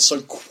great film, it's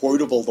so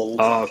quotable.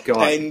 Oh,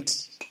 God.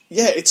 And,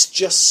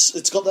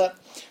 it's got that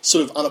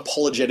sort of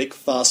unapologetic,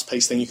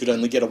 fast-paced thing you could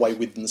only get away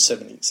with in the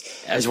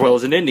 70s. As well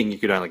as an ending you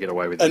could only get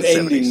away with in the 70s.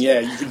 An ending,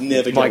 you could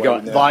never get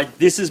away with that.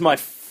 This is my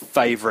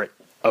favourite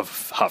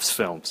of Huff's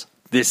films.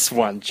 This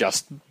one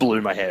just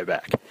blew my hair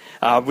back.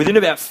 Within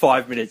about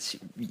 5 minutes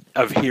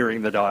of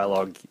hearing the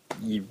dialogue,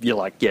 you're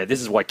like, yeah, this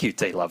is why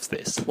QT loves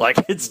this.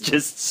 Like, it's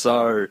just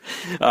so...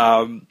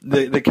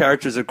 the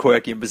characters are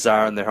quirky and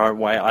bizarre in their own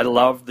way. I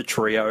love the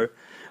trio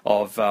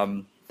of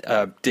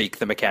Deke,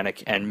 the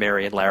mechanic, and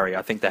Mary and Larry.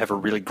 I think they have a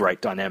really great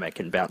dynamic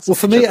and bounce. Well,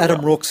 for me,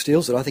 Adam Rourke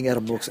steals it. I think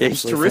Adam Rourke's he's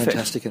absolutely terrific.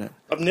 fantastic in it.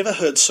 I've never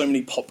heard so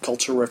many pop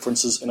culture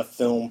references in a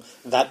film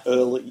that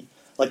early.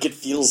 Like, it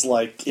feels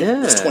like it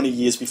was 20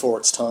 years before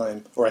its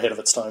time, or ahead of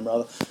its time,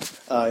 rather,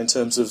 in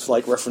terms of,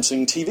 like,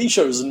 referencing TV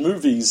shows and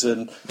movies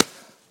and,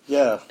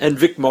 And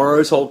Vic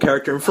Morrow's whole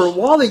character. And for a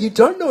while there, you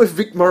don't know if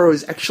Vic Morrow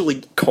is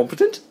actually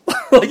competent.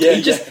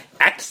 He just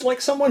acts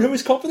like someone who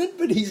is competent,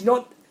 but he's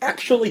not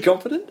actually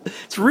competent.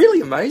 It's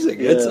really amazing.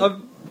 Yeah. I've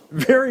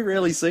very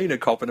rarely seen a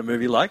cop in a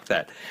movie like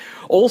that.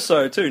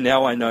 Also, too,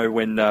 now I know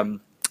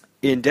when...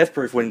 in Death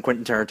Proof, when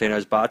Quentin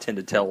Tarantino's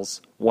bartender tells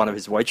one of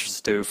his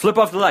waitresses to flip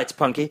off the lights,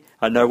 Punky,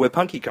 I know where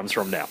Punky comes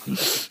from now.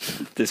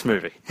 This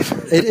movie.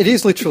 It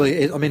is literally...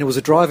 it was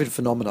a drive-in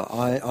phenomena.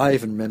 I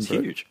even remember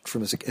huge. it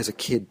from as a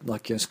kid,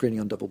 like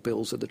screening on double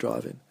bills at the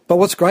drive-in. But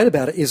what's great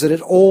about it is that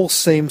it all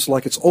seems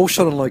like it's all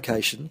shot on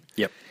location.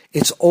 Yep.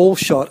 It's all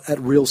shot at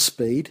real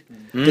speed.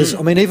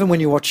 Even when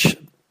you watch...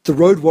 The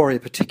Road Warrior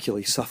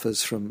particularly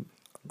suffers from...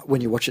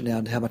 when you watch it now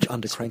and how much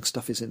undercrank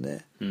stuff is in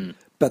there.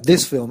 But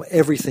this film,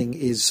 everything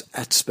is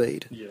at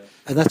speed. Yeah.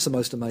 And that's the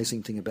most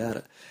amazing thing about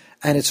it.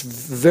 And it's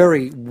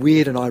very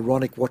weird and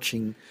ironic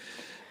watching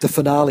the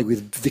finale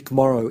with Vic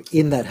Morrow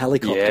in that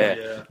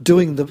helicopter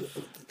doing the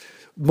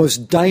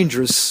most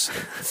dangerous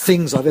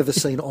things I've ever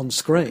seen on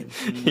screen.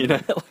 You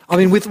know?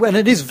 And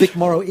it is Vic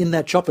Morrow in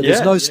that chopper.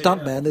 There's no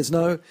stuntman. There's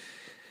no...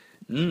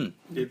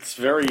 It's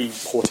very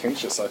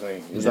portentous, I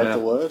think. Is that the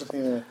word?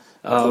 Yeah.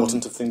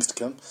 Important of things to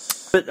come.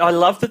 But I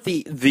love that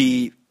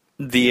the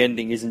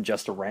ending isn't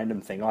just a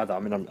random thing either. I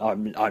mean,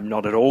 I'm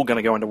not at all going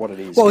to go into what it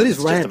is. Well, it is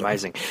it's random. Just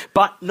amazing.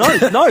 But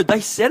no,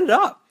 they set it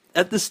up.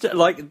 at the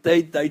like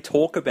they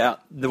talk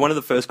about one of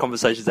the first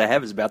conversations they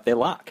have is about their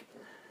luck,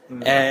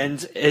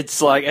 and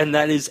it's like, and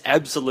that is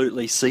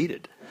absolutely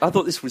seeded. I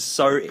thought this was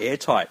so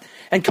airtight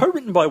and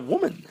co-written by a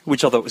woman,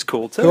 which I thought was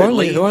cool too. Who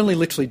only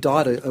literally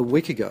died a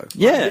week ago.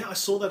 Yeah, I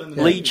saw that in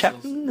the Lee news.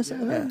 Chapman. Is that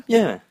her?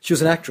 Yeah, She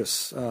was an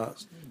actress.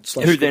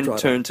 who then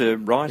turned to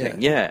writing.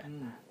 Yeah,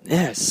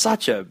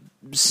 such a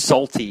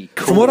salty,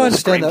 cool From what I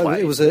understand, though,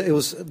 screenplay. it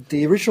was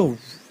the original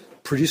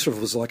producer of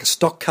it was like a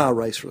stock car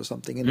racer or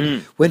something.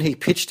 And when he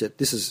pitched it,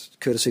 this is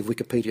courtesy of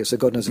Wikipedia, so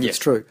God knows if it's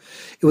true.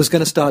 It was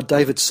going to star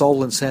David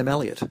Soul and Sam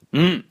Elliott.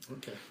 Okay.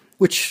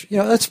 Which,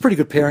 that's a pretty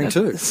good pairing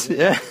too.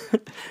 Yeah.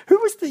 Who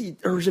was the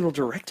original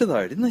director,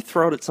 though? Didn't they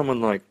throw it at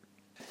someone like...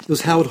 It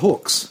was Howard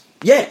Hawks.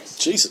 Yes.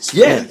 Jesus.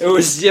 Yeah. It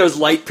was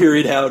late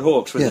period Howard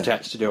Hawks was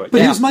attached to do it. But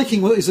Now, he was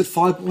making, what is it,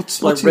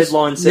 what's like his-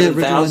 Redline 7000. Yeah,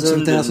 Redline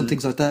 7000, and-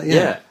 things like that,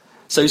 Yeah.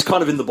 So he's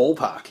kind of in the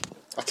ballpark.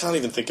 I can't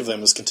even think of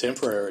them as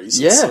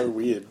contemporaries. Yeah. It's so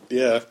weird.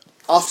 Yeah.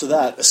 After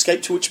that,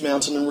 Escape to Witch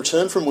Mountain and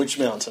Return from Witch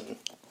Mountain.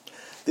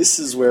 This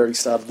is where he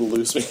started to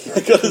lose me, I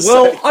gotta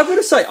Well, say. I've got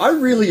to say, I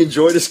really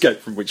enjoyed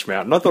Escape from Witch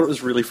Mountain. I thought it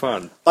was really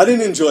fun. I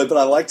didn't enjoy it, but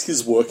I liked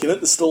his work in it.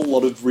 There's still a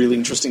lot of really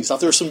interesting stuff.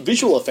 There are some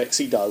visual effects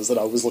he does that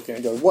I was looking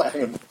at going, what,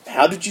 hang on,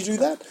 how did you do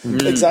that?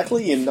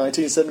 Exactly, in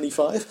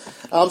 1975?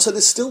 So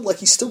there's still,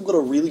 he's still got a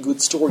really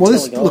good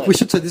storytelling eye. Look, we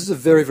should say this is a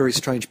very, very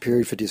strange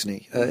period for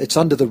Disney. It's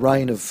under the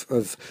reign of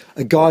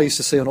a guy I used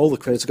to see on all the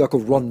credits, a guy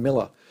called Ron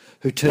Miller,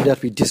 who turned out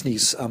to be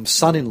Disney's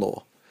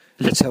son-in-law.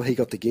 That's how he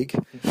got the gig.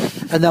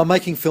 And they were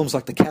making films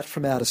like The Cat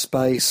from Outer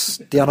Space,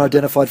 The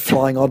Unidentified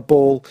Flying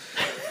Oddball,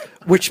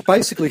 which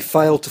basically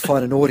failed to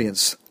find an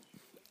audience.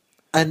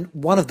 And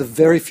one of the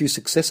very few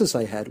successes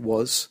they had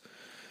was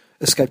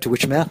Escape to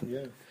Witch Mountain.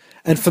 Yeah.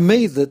 And for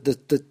me,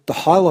 the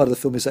highlight of the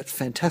film is that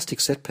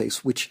fantastic set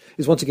piece, which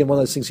is once again one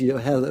of those things,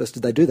 how else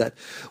did they do that?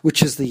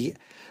 Which is the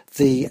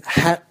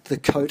hat, the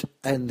coat,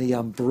 and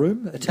the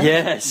broom attack.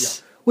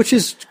 Yes. Which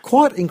is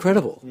quite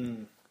incredible,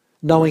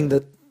 knowing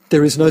that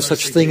there is no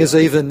such thing as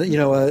even,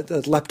 a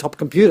laptop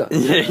computer,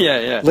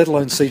 Yeah. let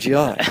alone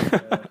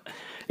CGI.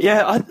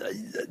 Yeah, I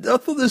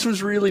thought this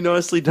was really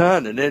nicely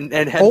done, and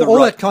had all the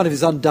right... that kind of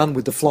is undone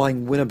with the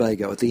flying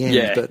Winnebago at the end,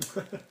 Yeah. but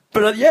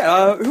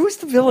Who was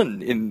the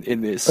villain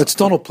in this? it's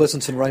Donald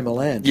Pleasance and Ray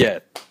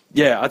Milland.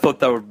 Yeah, I thought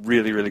they were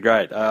really, really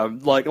great. A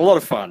lot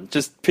of fun.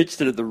 Just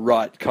pitched it at the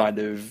right kind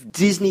of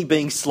Disney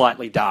being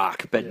slightly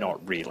dark, but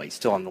not really.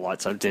 Still on the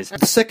light side of Disney.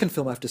 The second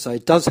film, I have to say,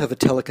 does have a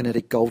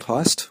telekinetic gold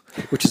heist,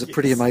 which is a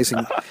pretty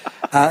amazing...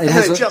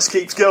 It just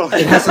keeps going.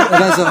 It has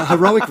a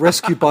heroic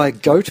rescue by a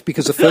goat,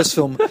 because the first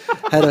film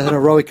had an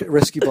heroic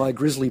rescue by a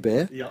grizzly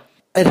bear. Yeah.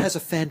 It has a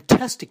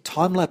fantastic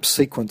time-lapse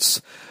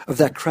sequence of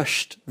that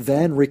crashed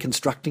van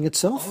reconstructing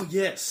itself. Oh,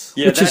 yes.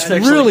 Yeah, Which is that's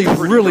actually really,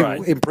 pretty really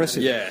great.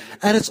 impressive. Yeah.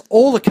 And it's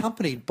all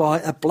accompanied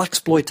by a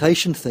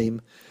blaxploitation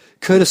theme,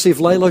 courtesy of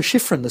Lalo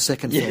Schifrin, the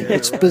second film.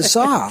 It's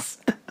bizarre.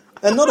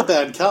 And not a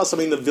bad cast. I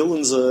mean, the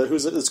villains are...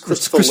 Who's it? It's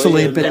Christopher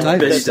Lee and Bette And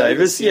Davis. Betty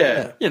Davis,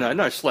 yeah.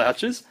 No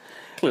slouches.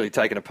 Clearly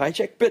taking a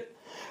paycheck, but...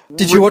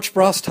 Did you watch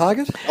Brass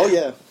Target? Oh,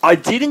 yeah. I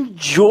did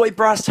enjoy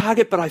Brass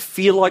Target, but I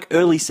feel like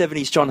early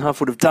 70s John Huff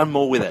would have done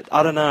more with it.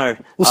 I don't know.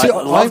 Well, see,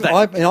 I love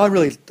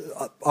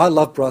that. I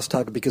love Brass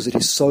Target because it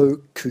is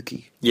so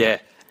kooky. Yeah.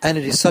 And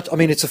it is such... I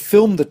mean, it's a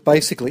film that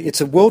basically... It's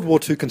a World War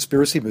II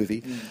conspiracy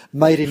movie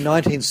made in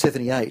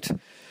 1978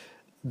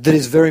 that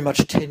is very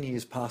much 10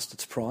 years past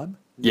its prime.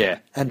 Yeah.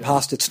 And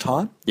past its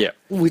time. Yeah.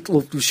 We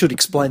should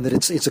explain that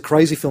it's a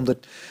crazy film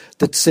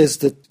that says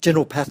that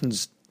General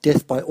Patton's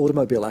death by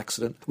automobile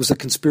accident was a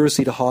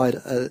conspiracy to hide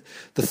the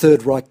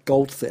Third Reich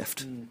gold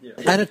theft.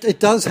 And it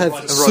does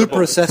have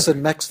super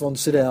assassin Max von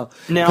Sydow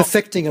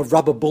perfecting a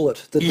rubber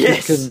bullet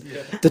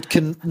that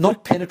can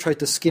not penetrate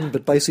the skin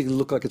but basically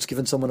look like it's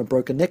given someone a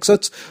broken neck. So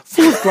it's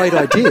full of great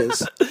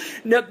ideas.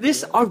 Now,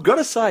 I've got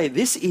to say,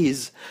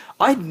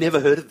 I'd never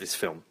heard of this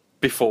film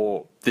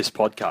before this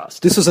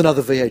podcast. This was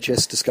another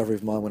VHS discovery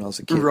of mine when I was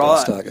a kid.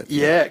 Brass Target.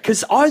 Yeah,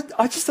 because I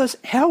just thought,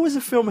 how does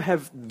a film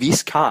have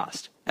this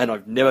cast? And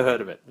I've never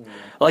heard of it.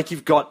 Like,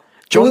 you've got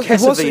John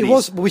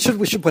Cassavetes.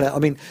 We should point out, I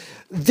mean,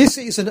 this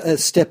isn't a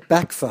step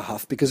back for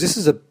Huff because this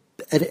is a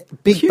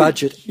big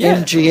budget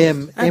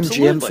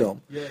MGM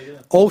film.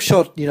 All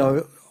shot,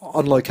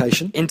 on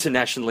location.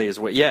 Internationally as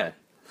well, yeah.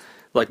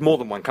 Like more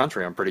than one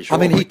country, I'm pretty sure. I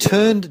mean, he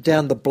turned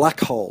down the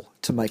black hole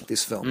to make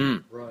this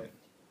film. Right.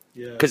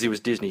 Yeah. Because he was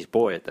Disney's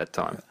boy at that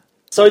time.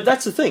 So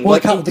that's the thing. Well,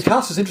 the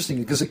cast is interesting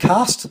because the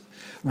cast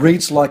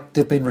reads like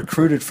they've been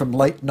recruited from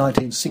late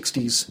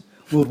 1960s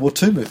World War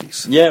II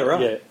movies. Yeah,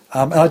 right. Yeah.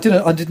 And I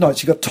did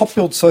note, you got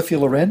top-billed Sophia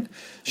Loren.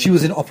 She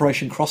was in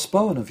Operation Crossbow.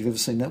 I don't know if you've ever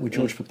seen that with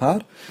George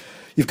Papard.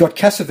 You've got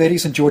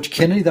Cassavetes and George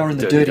Kennedy. They were in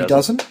The Dirty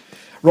Dozen.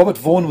 Robert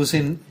Vaughn was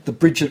in The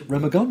Bridget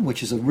Remagon,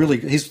 which is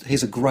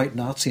he's a great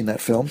Nazi in that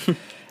film.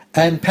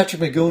 And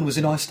Patrick McGowan was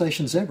in Ice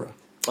Station Zebra.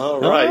 Oh,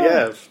 right,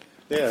 yeah.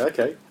 Yeah,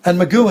 okay. And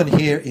McGowan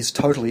here is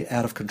totally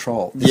out of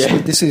control.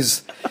 It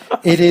is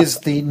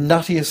the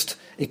nuttiest,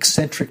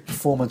 eccentric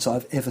performance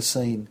I've ever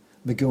seen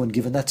McGowan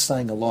given. That's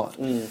saying a lot.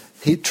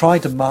 He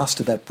tried to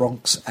master that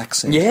Bronx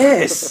accent.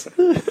 Yes.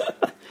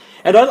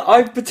 And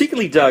I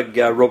particularly dug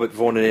Robert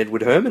Vaughn and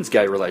Edward Herman's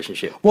gay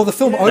relationship. Well, the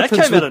film opens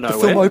came out of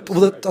with... nowhere.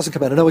 Well, it doesn't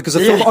come out of nowhere because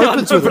the film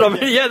opens with but it. I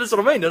mean, yeah, that's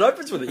what I mean. It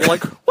opens with it. You're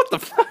like, what the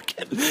fuck?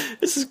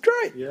 This is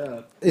great.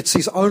 Yeah. It's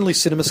his only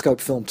CinemaScope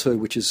film too,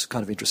 which is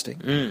kind of interesting.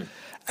 Mm.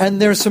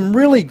 And there are some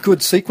really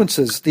good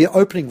sequences. The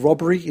opening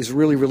robbery is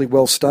really, really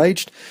well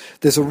staged.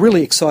 There's a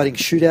really exciting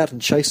shootout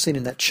and chase scene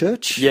in that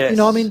church. Yes. You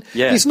know, I mean,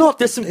 Yeah. he's not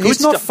There's some good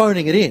stuff.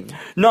 phoning it in.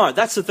 No,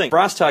 that's the thing.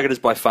 Brass Target is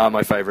by far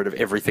my favourite of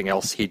everything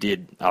else he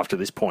did after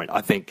this point.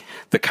 I think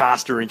the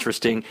cast are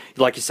interesting.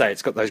 Like you say,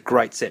 it's got those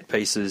great set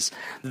pieces.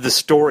 The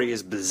story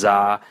is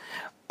bizarre.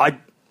 I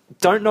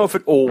don't know if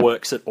it all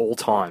works at all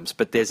times,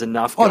 but there's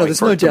enough Oh, no, going there's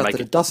for no it to doubt make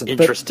that it doesn't, but-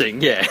 interesting,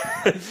 yeah.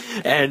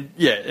 And,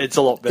 yeah, it's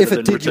a lot better If it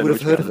than did, Return you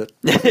would have of heard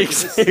the of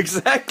King.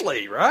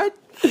 Exactly, right?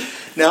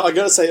 Now, I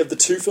got to say, of the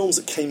two films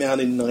that came out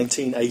in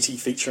 1980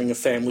 featuring a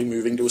family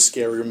moving to a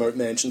scary remote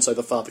mansion so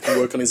the father can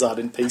work on his art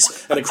in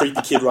peace and a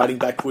creepy kid writing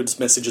backwards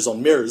messages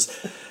on mirrors,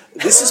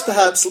 this is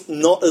perhaps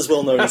not as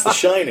well known as The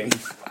Shining.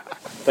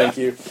 Thank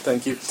you.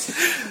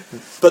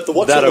 But The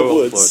Watch That in I the will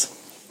Woods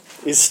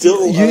is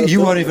still... You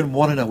won't even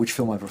want to know which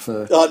film I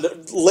prefer. No,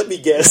 let me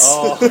guess.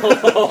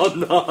 Oh,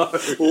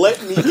 no.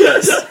 Let me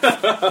guess.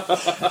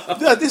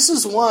 No, this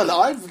is one.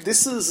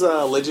 This is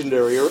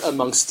legendary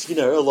amongst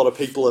a lot of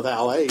people of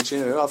our age.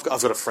 I've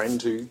got a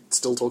friend who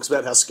still talks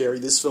about how scary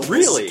this film was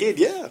Really? as a kid.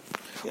 Yeah.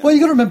 Well,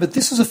 you got to remember,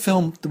 this is a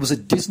film that was a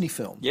Disney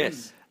film.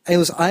 Yes. It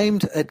was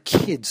aimed at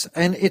kids,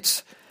 and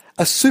it's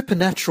a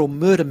supernatural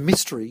murder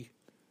mystery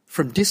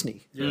from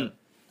Disney. Yeah.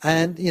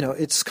 And,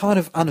 it's kind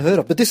of unheard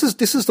of. But this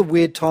is the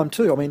weird time,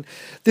 too. I mean,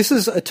 this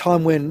is a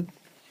time when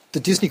the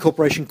Disney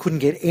Corporation couldn't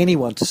get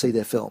anyone to see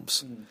their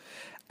films. Mm.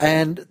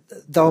 And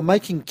they were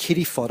making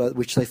kiddie fodder,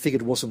 which they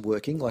figured wasn't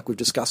working, like we've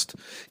discussed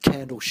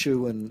Candle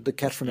Shoe and The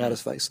Cat from Outer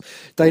Space.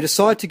 They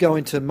decided to go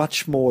into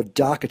much more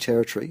darker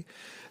territory.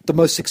 The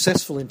most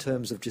successful in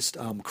terms of just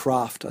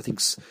craft, I think,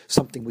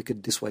 Something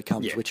Wicked This Way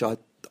Comes, which I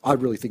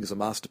really think is a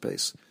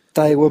masterpiece.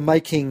 They were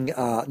making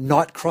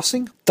Night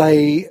Crossing.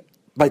 They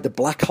made The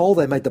Black Hole.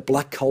 They made The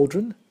Black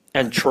Cauldron.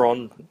 And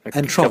Tron.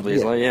 And Tron,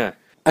 yeah.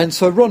 And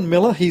so Ron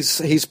Miller,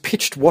 he's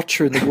pitched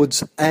Watcher in the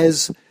Woods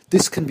as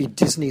this can be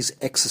Disney's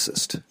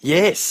Exorcist.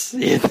 Yes.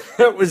 Yeah,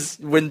 that was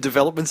when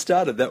development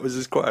started. That was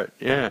his quote.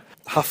 Yeah.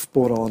 Huff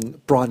brought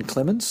on Brian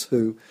Clemens,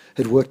 who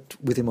had worked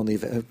with him on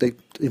they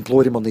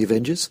employed him on the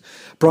Avengers.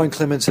 Brian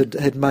Clemens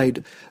had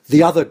made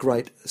the other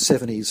great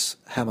 70s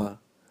Hammer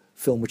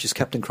film, which is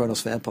Captain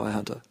Kronos Vampire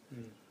Hunter.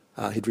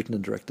 He'd written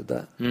and directed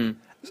that. Mm.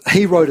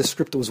 He wrote a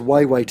script that was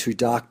way, way too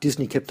dark.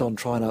 Disney kept on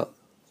trying to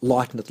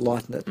lighten it.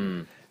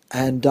 Mm.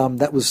 And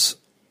that was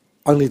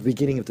only the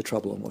beginning of the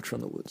trouble on Watcher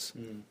in the Woods.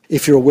 Mm.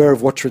 If you're aware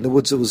of Watcher in the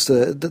Woods, it was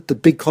the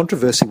big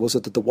controversy was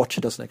that the Watcher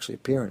doesn't actually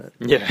appear in it.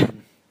 Yeah.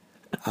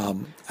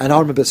 And I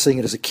remember seeing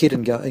it as a kid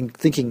and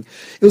thinking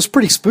it was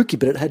pretty spooky,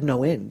 but it had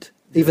no end.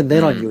 Even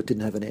then I knew it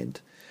didn't have an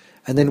end.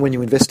 And then when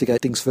you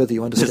investigate things further,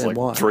 you understand There's like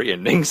why. 3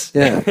 endings.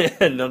 Yeah.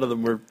 And none of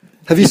them were...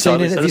 Have you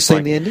seen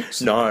satisfying. the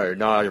endings? No,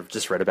 I've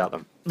just read about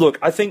them. Look,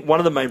 I think one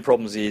of the main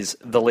problems is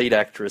the lead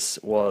actress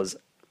was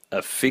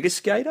a figure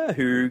skater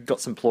who got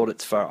some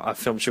plaudits for a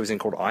film she was in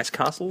called Ice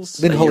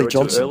Castles. Lynn a Holly year or two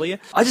Johnson. earlier.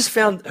 I just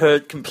found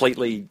her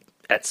completely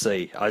at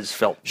sea. I just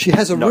felt... She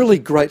has a really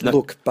great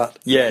look, but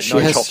she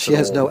chops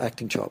has at no all.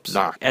 acting chops.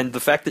 No. And the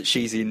fact that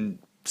she's in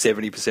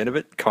 70% of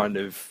it kind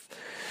of...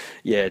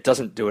 Yeah, it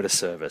doesn't do it a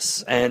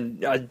service.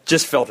 And I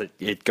just felt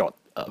it got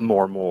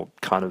more and more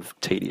kind of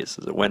tedious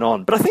as it went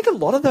on. But I think a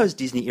lot of those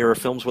Disney-era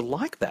films were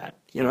like that.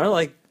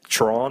 Like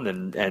Tron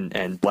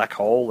and Black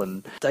Hole,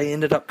 and they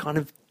ended up kind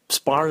of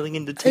spiralling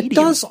into tedium. It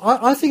does.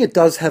 I think it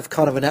does have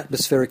kind of an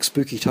atmospheric,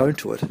 spooky tone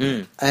to it.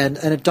 And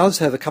it does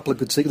have a couple of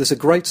good sequences. There's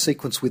a great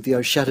sequence with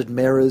the shattered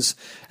mirrors,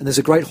 and there's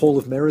a great Hall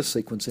of Mirrors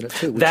sequence in it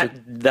too.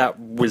 That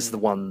was the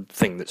one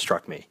thing that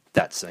struck me.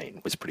 That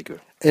scene was pretty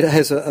good. It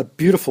has a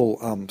beautiful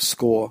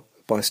score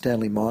by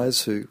Stanley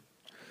Myers, who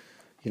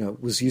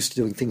was used to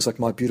doing things like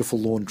My Beautiful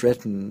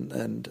Laundrette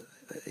and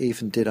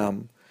even did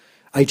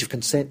Age of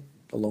Consent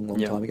a long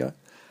time ago.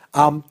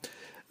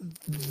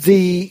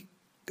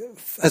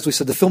 As we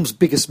said, the film's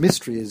biggest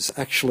mystery is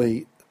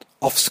actually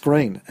off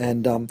screen,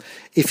 and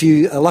if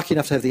you are lucky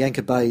enough to have the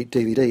Anchor Bay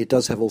DVD, it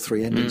does have all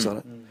 3 endings on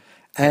it.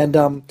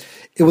 And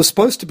it was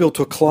supposed to build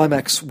to a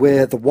climax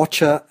where the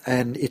Watcher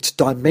and its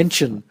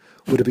dimension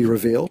were to be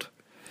revealed.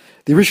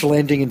 The original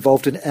ending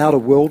involved an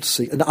otherworld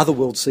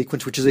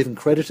sequence, which is even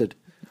credited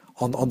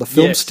on the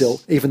film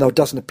still, even though it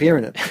doesn't appear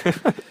in it.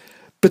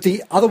 But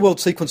the otherworld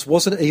sequence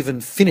wasn't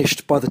even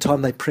finished by the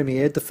time they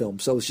premiered the film,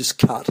 so it was just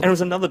cut. And it was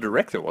another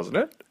director, wasn't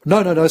it?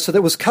 No. So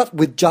that was cut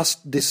with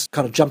just this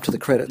kind of jump to the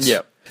credits.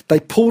 Yeah.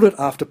 They pulled it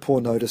after poor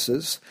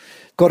notices,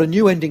 got a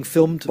new ending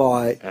filmed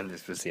by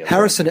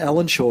Harrison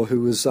Allenshaw,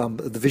 who was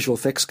the visual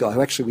effects guy,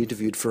 who actually we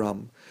interviewed for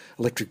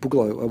Electric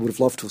Boogaloo. I would have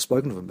loved to have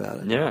spoken to him about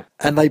it. Yeah.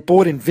 And they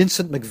brought in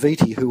Vincent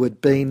McVitie, who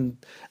had been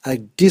a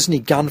Disney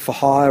gun for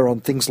hire on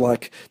things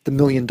like The $1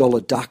 Million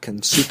Duck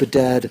and Super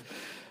Dad.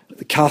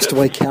 The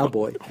Castaway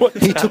Cowboy.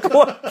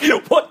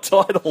 What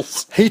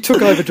titles? He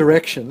took over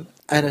direction,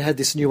 and it had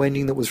this new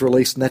ending that was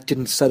released, and that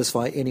didn't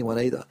satisfy anyone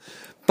either.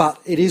 But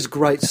it is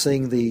great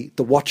seeing the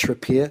Watcher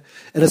appear,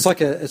 and it's like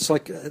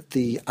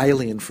the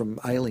alien from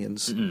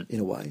Aliens in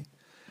a way.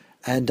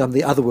 And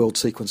the Otherworld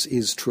sequence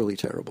is truly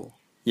terrible.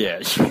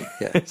 Yeah.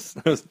 Yeah.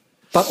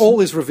 But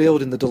all is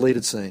revealed in the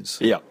deleted scenes.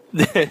 Yeah.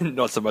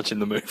 Not so much in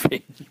the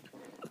movie.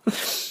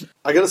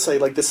 I gotta say,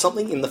 like, there's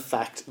something in the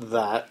fact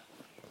that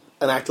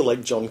an actor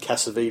like John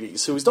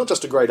Cassavetes, who is not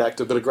just a great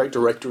actor, but a great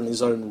director in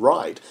his own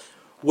right,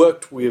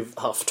 worked with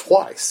Huff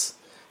twice,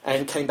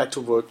 and came back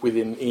to work with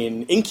him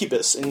in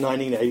Incubus in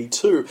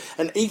 1982.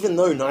 And even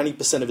though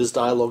 90% of his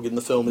dialogue in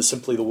the film is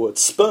simply the word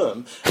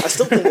sperm, I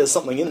still think there's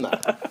something in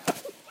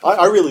that.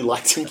 I really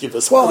liked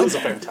Incubus. Well, it was a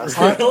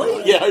fantastic.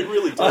 Really? Yeah, I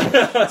really did.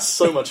 It's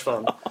so much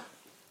fun.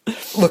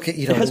 Look,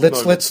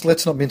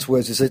 let's not mince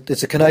words.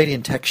 It's a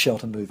Canadian tax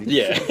shelter movie.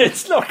 Yeah,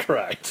 it's not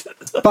great.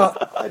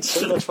 But I had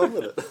so much fun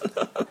with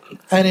it.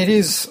 and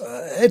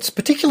it's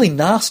particularly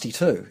nasty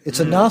too.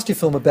 It's a nasty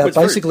film about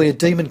basically a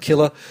demon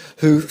killer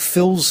who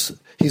fills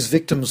his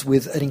victims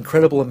with an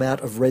incredible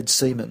amount of red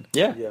semen.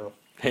 Yeah. Yeah.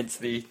 Hence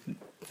the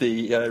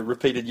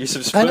repeated use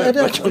of sperm.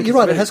 And you're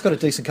right, it has got a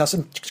decent cast.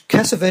 And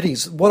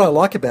Cassavetes, what I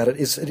like about it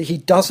is that he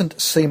doesn't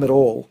seem at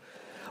all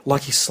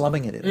like he's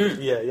slumming it in it.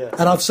 Yeah.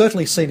 And I've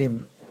certainly seen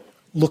him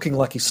looking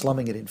like he's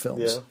slumming it in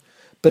films. Yeah.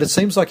 But it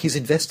seems like he's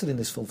invested in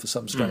this film for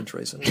some strange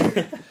reason.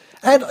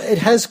 And it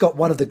has got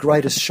one of the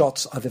greatest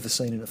shots I've ever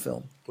seen in a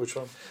film. Which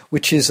one?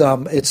 Which is,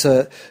 it's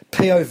a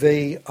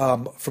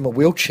POV from a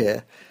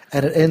wheelchair,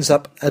 and it ends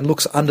up and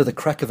looks under the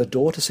crack of a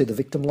door to see the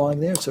victim lying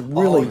there. It's a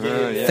really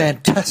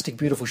fantastic,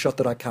 beautiful shot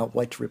that I can't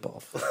wait to rip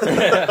off.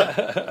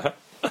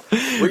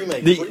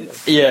 Remake.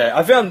 Yeah,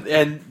 I found,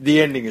 and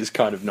the ending is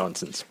kind of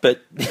nonsense,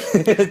 but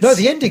No,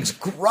 the ending's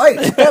great.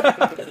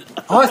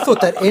 I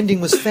thought that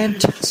ending was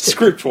fantastic.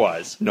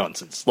 script-wise,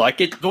 nonsense.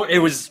 Like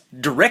it was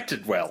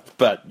directed well,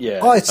 but yeah.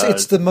 Oh,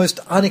 it's the most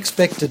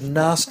unexpected,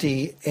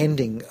 nasty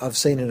ending I've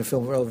seen in a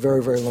film for a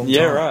very, very long time.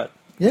 Yeah, right.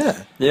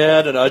 Yeah. Yeah,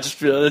 I don't know. It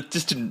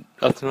just didn't.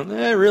 I thought,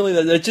 really,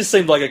 it just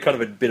seemed like a kind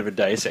of a bit of a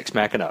Deus Ex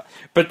Machina.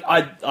 But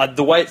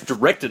the way it's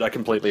directed, I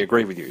completely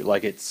agree with you.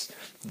 Like it's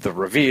the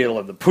reveal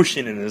and the push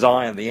in his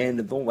eye and the end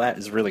and all that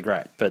is really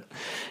great. But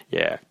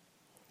yeah.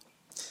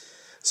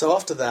 So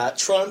after that,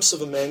 Triumphs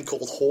of a Man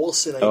Called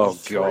Horse in 83,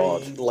 Oh,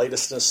 God.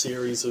 latest in a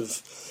series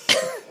of...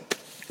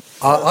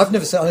 I've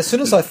never seen. As soon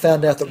as I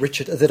found out that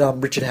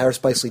Richard Harris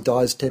basically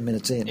dies 10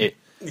 minutes in,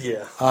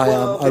 Yeah.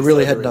 I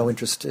really had no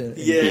interest in.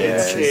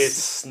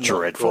 It's not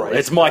dreadful. great.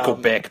 It's Michael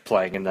Beck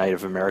playing a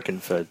Native American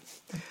for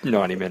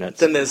 90 minutes.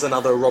 Then there's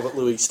another Robert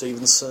Louis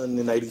Stevenson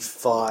in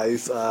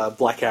 85,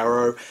 Black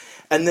Arrow.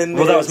 And then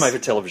Well, that was made for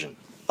television.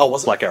 Oh,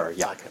 was it? Black Arrow,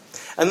 yeah. Okay.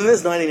 And then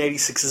there's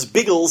 1986's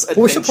Biggles, Adventures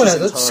Well, we should point out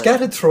in that Time.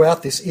 scattered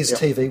throughout this is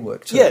TV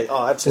work too. Yeah,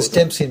 oh, There's absolutely.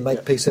 Dempsey and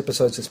Makepeace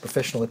episodes, there's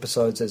professional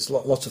episodes, there's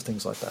lots of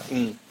things like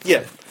that.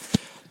 Yeah.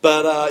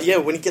 But,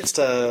 when he gets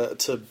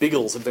to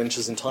Biggles,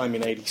 Adventures in Time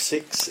in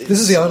 86... This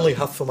is the only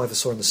Huff film I ever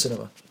saw in the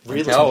cinema.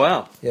 Really? Oh,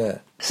 wow. Yeah.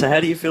 So how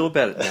do you feel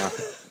about it now?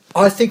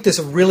 I think there's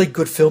a really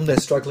good film they're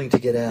struggling to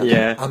get out.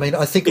 Yeah. I mean,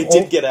 I think It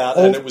did get out,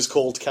 and it was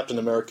called Captain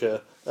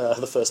America,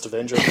 the First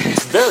Avenger.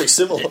 It's very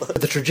similar.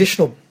 the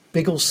traditional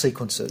Biggles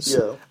sequences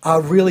Yeah.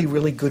 are really,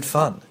 really good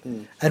fun.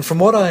 And from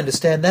what I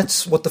understand,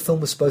 that's what the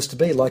film was supposed to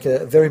be, like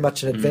very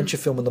much an adventure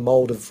film in the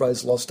mould of Raiders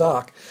of the Lost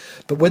Ark.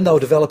 But when they were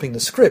developing the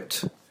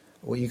script,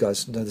 well, you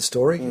guys know the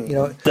story, you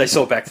know. They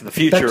saw Back to the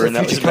Future, Back to the and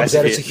that was Future a comes massive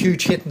out, it's a hit.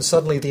 huge hit, and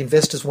suddenly the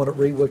investors want it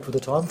reworked with a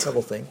time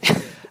travel thing.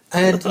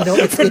 And, you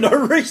know, For no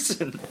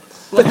reason.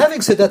 but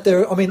having said that,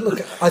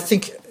 I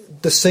think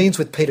the scenes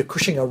with Peter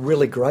Cushing are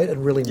really great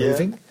and really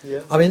moving.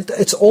 yeah. I mean,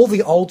 it's all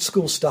the old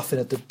school stuff in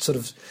it that sort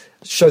of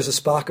shows a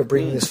spark of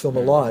bringing this film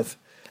alive.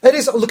 It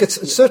is. Look, it's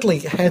certainly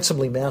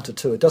handsomely mounted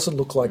too. It doesn't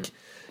look like,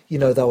 you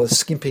know, they were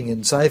skimping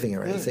and saving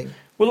or anything.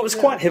 Well, it was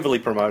quite heavily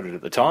promoted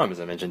at the time, as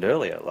I mentioned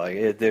earlier. Like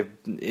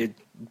it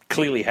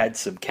clearly had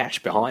some cash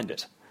behind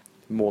it,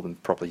 more than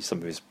probably some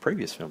of his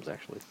previous films,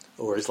 actually.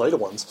 Or his later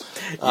ones.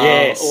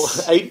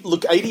 Yes.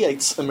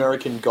 88's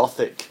American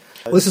Gothic.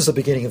 Well, this is the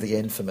beginning of the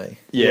end for me.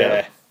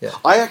 Yeah. Yeah.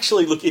 I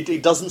actually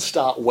it doesn't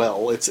start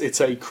well.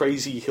 It's a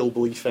crazy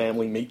hillbilly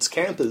family meets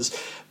campers,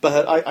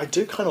 but I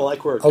do kind of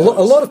like where it A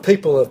goes. lot of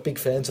people are big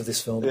fans of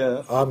this film.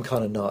 Yeah. I'm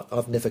kind of not.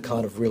 I've never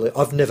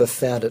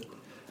found it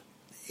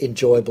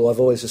enjoyable. I've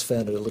always just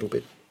found it a little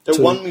bit. It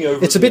won me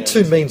over It's a at the bit too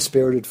end.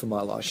 mean-spirited for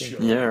my liking.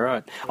 Yeah,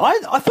 right.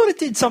 I thought it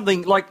did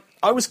something, like,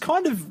 I was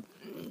kind of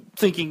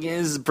thinking it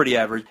is pretty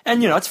average.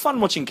 And, you know, it's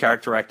fun watching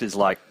character actors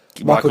like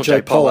Michael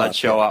J. Pollard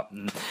show up.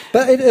 And,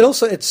 But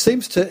it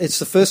seems to. It's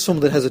the first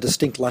film that has a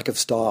distinct lack of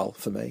style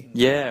for me.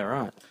 yeah,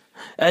 right.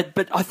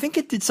 But I think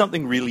it did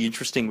something really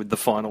interesting with the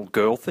final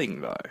girl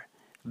thing, though.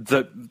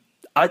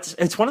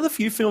 It's one of the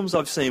few films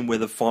I've seen where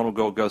the final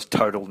girl goes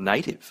total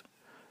native.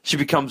 She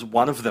becomes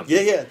one of them.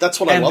 Yeah, that's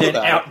what I love and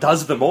then about it.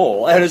 outdoes them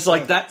all. And it's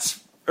like, that's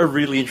a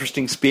really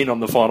interesting spin on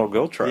the final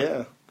girl trope.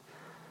 Yeah.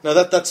 No,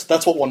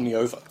 that's what won me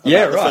over. About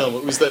Yeah, the right. Film.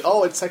 It was that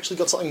it's actually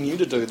got something new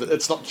to do. That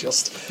it's not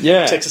just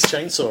Yeah. Texas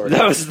Chainsaw.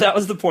 That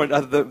was the point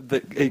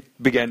that it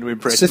began to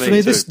impress So me for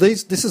me, too.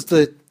 this is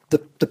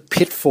the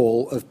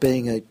pitfall of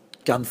being a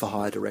gun for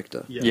hire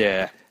director.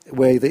 Yeah.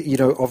 Where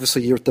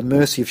obviously you're at the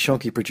mercy of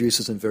shonky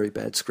producers and very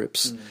bad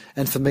scripts,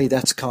 and for me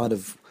that's kind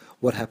of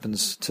what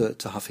happens to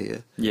Huff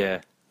here.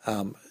 Yeah.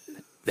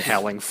 The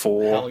Howling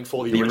 4. Howling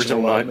 4, the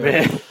original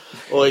Nightmare.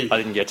 Oi. I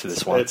didn't get to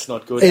this one. It's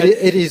not good.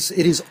 It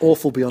is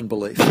awful beyond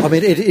belief. I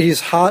mean, it is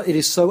hard. It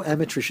is so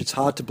amateurish. It's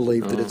hard to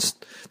believe that it's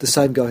the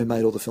same guy who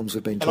made all the films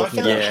we've been And I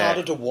talking found about. it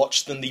harder to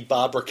watch than the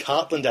Barbara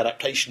Cartland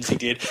adaptations he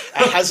did.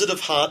 A Hazard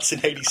of Hearts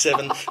in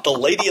 '87, The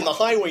Lady and the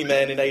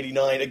Highwayman in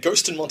 '89, A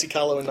Ghost in Monte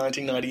Carlo in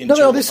 1990, and No,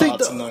 Jewel of honestly,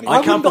 Hearts in I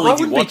 '99. can't believe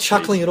you wouldn't be watched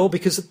chuckling these. at all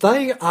because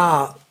they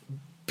are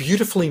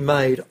beautifully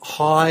made,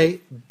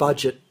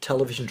 high-budget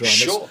television dramas.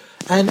 Sure.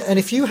 And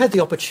if you had the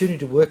opportunity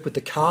to work with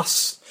the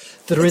casts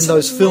that are It's in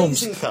those an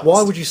films, amazing cast.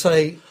 why would you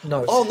say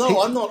no? Oh no,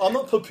 I'm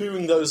not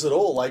poo-pooing those at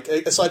all. Like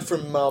aside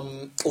from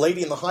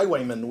Lady and the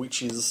Highwayman,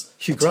 which is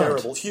Hugh Grant.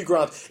 terrible. Hugh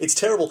Grant, it's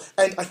terrible,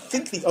 and I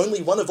think the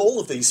only one of all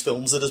of these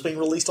films that has been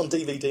released on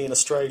DVD in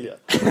Australia.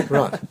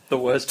 Right. The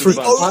worst Through, of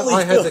the bunch. only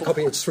I have the film.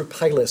 copy. It's through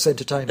Payless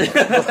Entertainment.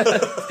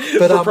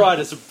 But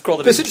Proprietors of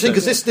quality. But it's interesting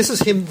because this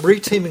is him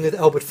re-teaming with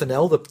Albert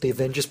Fennell, the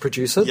Avengers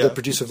producer, Yeah. the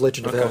producer of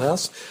Legend of Hell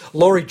House.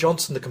 Laurie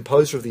Johnson, the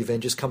composer of the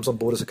Avengers, comes on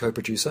board as a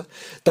co-producer.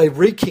 They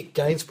re-kick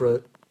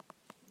Gainsborough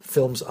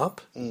films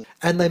up,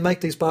 and they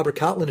make these Barbara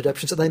Cartland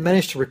adaptations, and they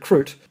manage to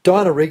recruit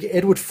Diana Rigg,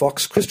 Edward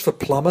Fox, Christopher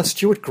Plummer,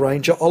 Stuart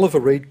Granger, Oliver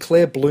Reed,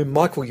 Claire Bloom,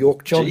 Michael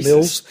York, John Jesus.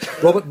 Mills,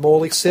 Robert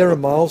Morley, Sarah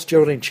Miles,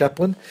 Geraldine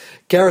Chaplin,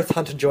 Gareth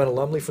Hunt and Joanna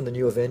Lumley from the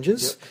New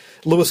Avengers,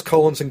 Lewis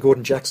Collins and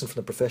Gordon Jackson from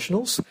the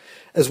Professionals,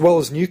 as well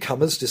as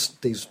newcomers,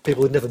 just these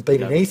people who'd never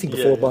been in anything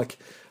before, like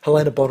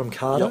Helena Bonham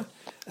Carter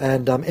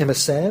and Emma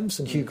Sams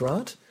and Hugh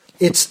Grant.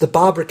 It's the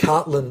Barbara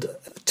Cartland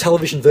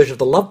television version of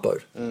The Love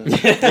Boat.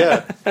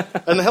 Yeah,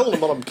 and the Helena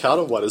Bonham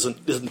Carter one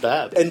isn't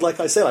bad. And like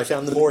I said, I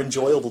found them more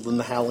enjoyable than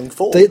the Howling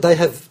 4. They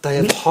have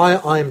higher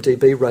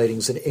IMDb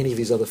ratings than any of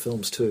his other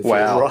films too.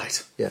 Wow.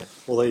 Right. Yeah.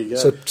 Well, there you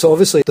go. So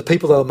obviously the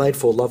people they were made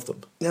for love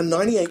them. Now,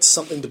 98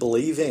 Something to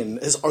Believe In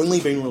has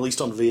only been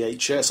released on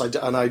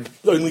VHS, and I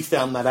only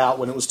found that out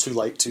when it was too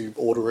late to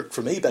order it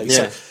from eBay.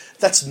 Yeah. So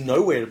that's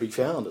nowhere to be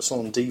found. It's not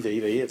on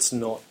DVD. It's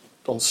not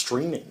on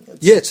streaming.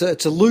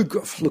 It's a Lou.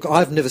 Look,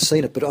 I've never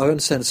seen it, but I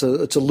understand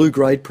it's a Lou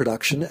Grade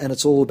production, and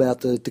it's all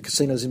about the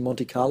casinos in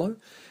Monte Carlo,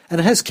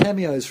 and it has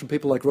cameos from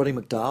people like Roddy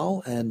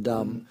McDowall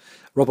and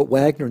Robert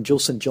Wagner and Jill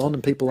St. John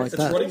and people like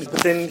that.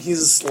 But then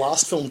his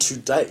last film to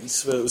date,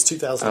 it was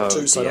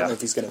 2002, so I don't dear. know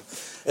if he's going to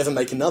ever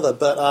make another,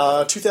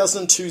 but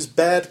 2002's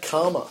Bad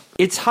Karma.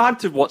 It's hard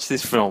to watch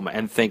this film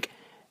and think,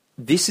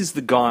 this is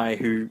the guy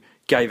who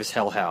gave us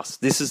Hell House.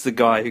 This is the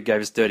guy who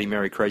gave us Dirty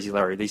Mary, Crazy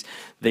Larry.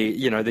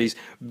 These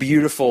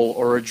beautiful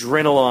or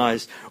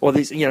adrenalized or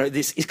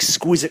this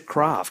exquisite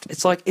craft.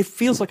 It's like, it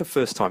feels like a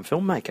first-time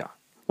filmmaker.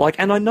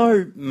 And I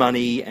know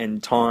money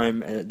and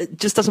time, it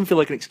just doesn't feel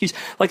like an excuse.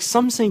 Like,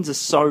 some scenes are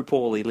so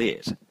poorly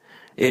lit.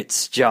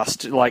 It's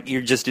just like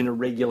you're just in a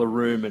regular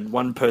room and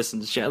one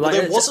person's... Well,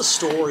 there was a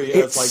story of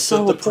it's like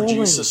so the appalling.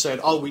 producer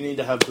said, "Oh, we need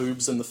to have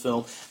boobs in the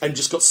film," and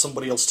just got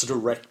somebody else to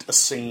direct a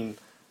scene,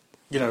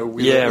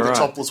 with a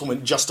topless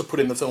woman, just to put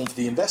in the film for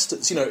the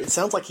investors. It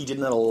sounds like he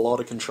didn't have a lot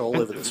of control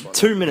over this one.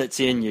 2 minutes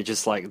in, you're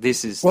just like,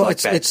 this is Well,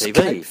 like bad it's TV.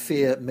 Cape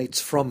Fear meets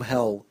From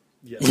Hell,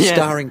 Yeah.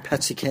 starring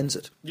Patsy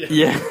Kensit.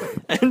 Yeah,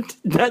 and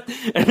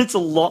it's a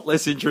lot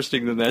less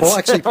interesting than that. Well,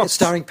 actually, it's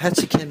starring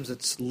Patsy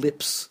Kensit's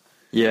lips,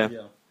 yeah.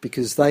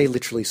 because they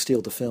literally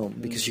steal the film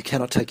because you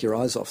cannot take your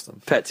eyes off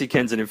them. Patsy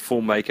Kensit in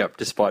full makeup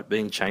despite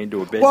being chained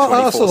to a bed Well,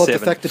 I also like the 24/7.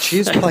 fact that she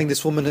is playing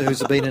this woman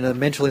who's been in a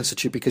mental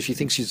institute because she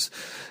thinks she's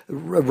a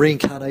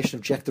reincarnation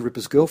of Jack the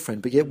Ripper's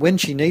girlfriend. But yet, when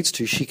she needs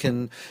to, she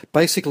can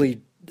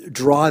basically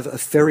drive a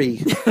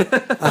ferry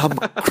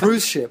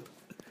cruise ship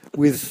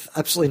with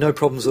absolutely no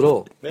problems at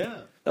all. Yeah.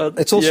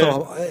 It's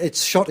also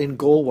it's shot in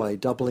Galway,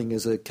 doubling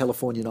as a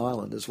Californian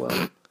island as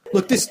well.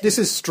 Look, this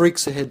is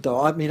streaks ahead,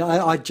 though. I mean,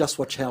 I just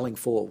watched Howling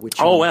 4, which...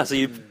 Oh, wow, so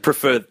you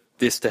prefer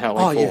this to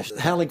Howling 4? Oh, yeah,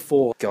 Howling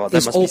 4 God, that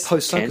is must all be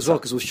post-sunk as cancer. well,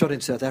 because it was shot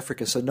in South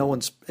Africa, so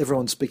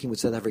everyone's speaking with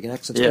South African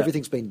accents. Yeah.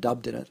 Everything's been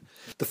dubbed in it.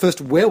 The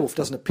first werewolf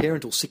doesn't appear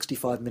until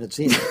 65 minutes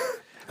in,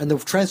 and the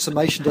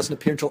transformation doesn't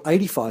appear until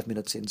 85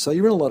 minutes in, so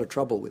you're in a lot of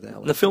trouble with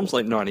Howling. The film's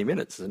like 90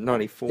 minutes,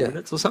 94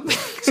 minutes or something.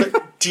 So,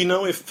 do you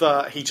know if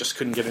he just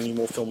couldn't get any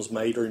more films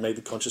made, or he made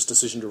the conscious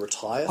decision to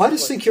retire? I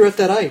just think you're at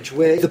that age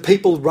where the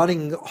people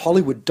running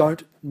Hollywood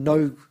don't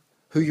know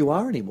who you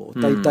are anymore.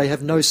 They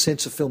have no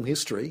sense of film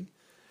history.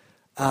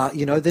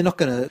 They're not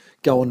going to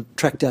go and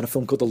track down a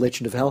film called The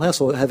Legend of Hell House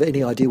or have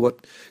any idea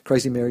what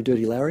Crazy Mary,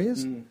 Dirty Larry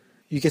is.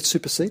 You get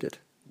superseded.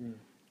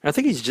 I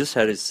think he's just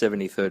had his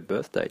 73rd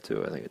birthday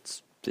too. I think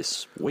it's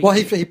this week. Well,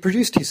 he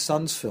produced his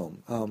son's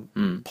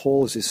film.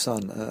 Paul is his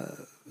son.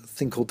 A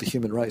thing called The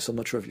Human Race. I'm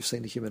not sure if you've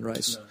seen The Human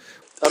Race. No.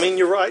 I mean,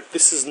 you're right.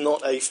 This is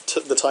not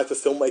the type of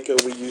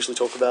filmmaker we usually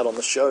talk about on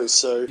the show.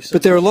 So,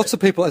 But there are lots of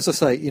people, as I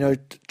say,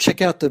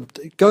 check out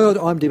go to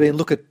IMDb and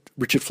look at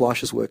Richard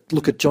Fleischer's work.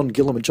 Look at John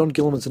Gilliman. John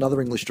Gilliman's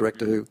another English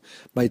director who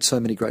made so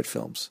many great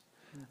films.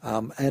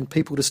 And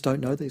people just don't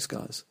know these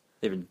guys.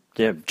 Even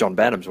John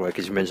Badham's work,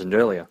 as you mentioned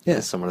earlier,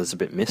 is someone that's a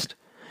bit missed.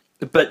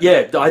 But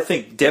yeah, I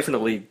think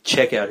definitely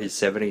check out his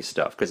 70s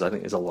stuff because I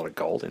think there's a lot of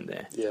gold in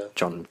there. Yeah.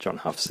 John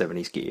Huff's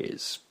 70s gear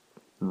is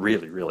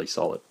really, really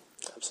solid.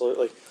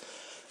 Absolutely.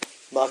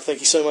 Mark, thank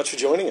you so much for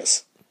joining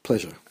us.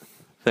 Pleasure.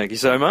 Thank you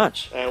so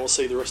much. And we'll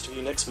see the rest of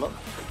you next month.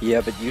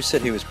 Yeah, but you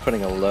said he was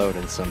putting a load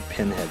in some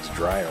Pinhead's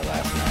dryer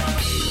last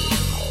night.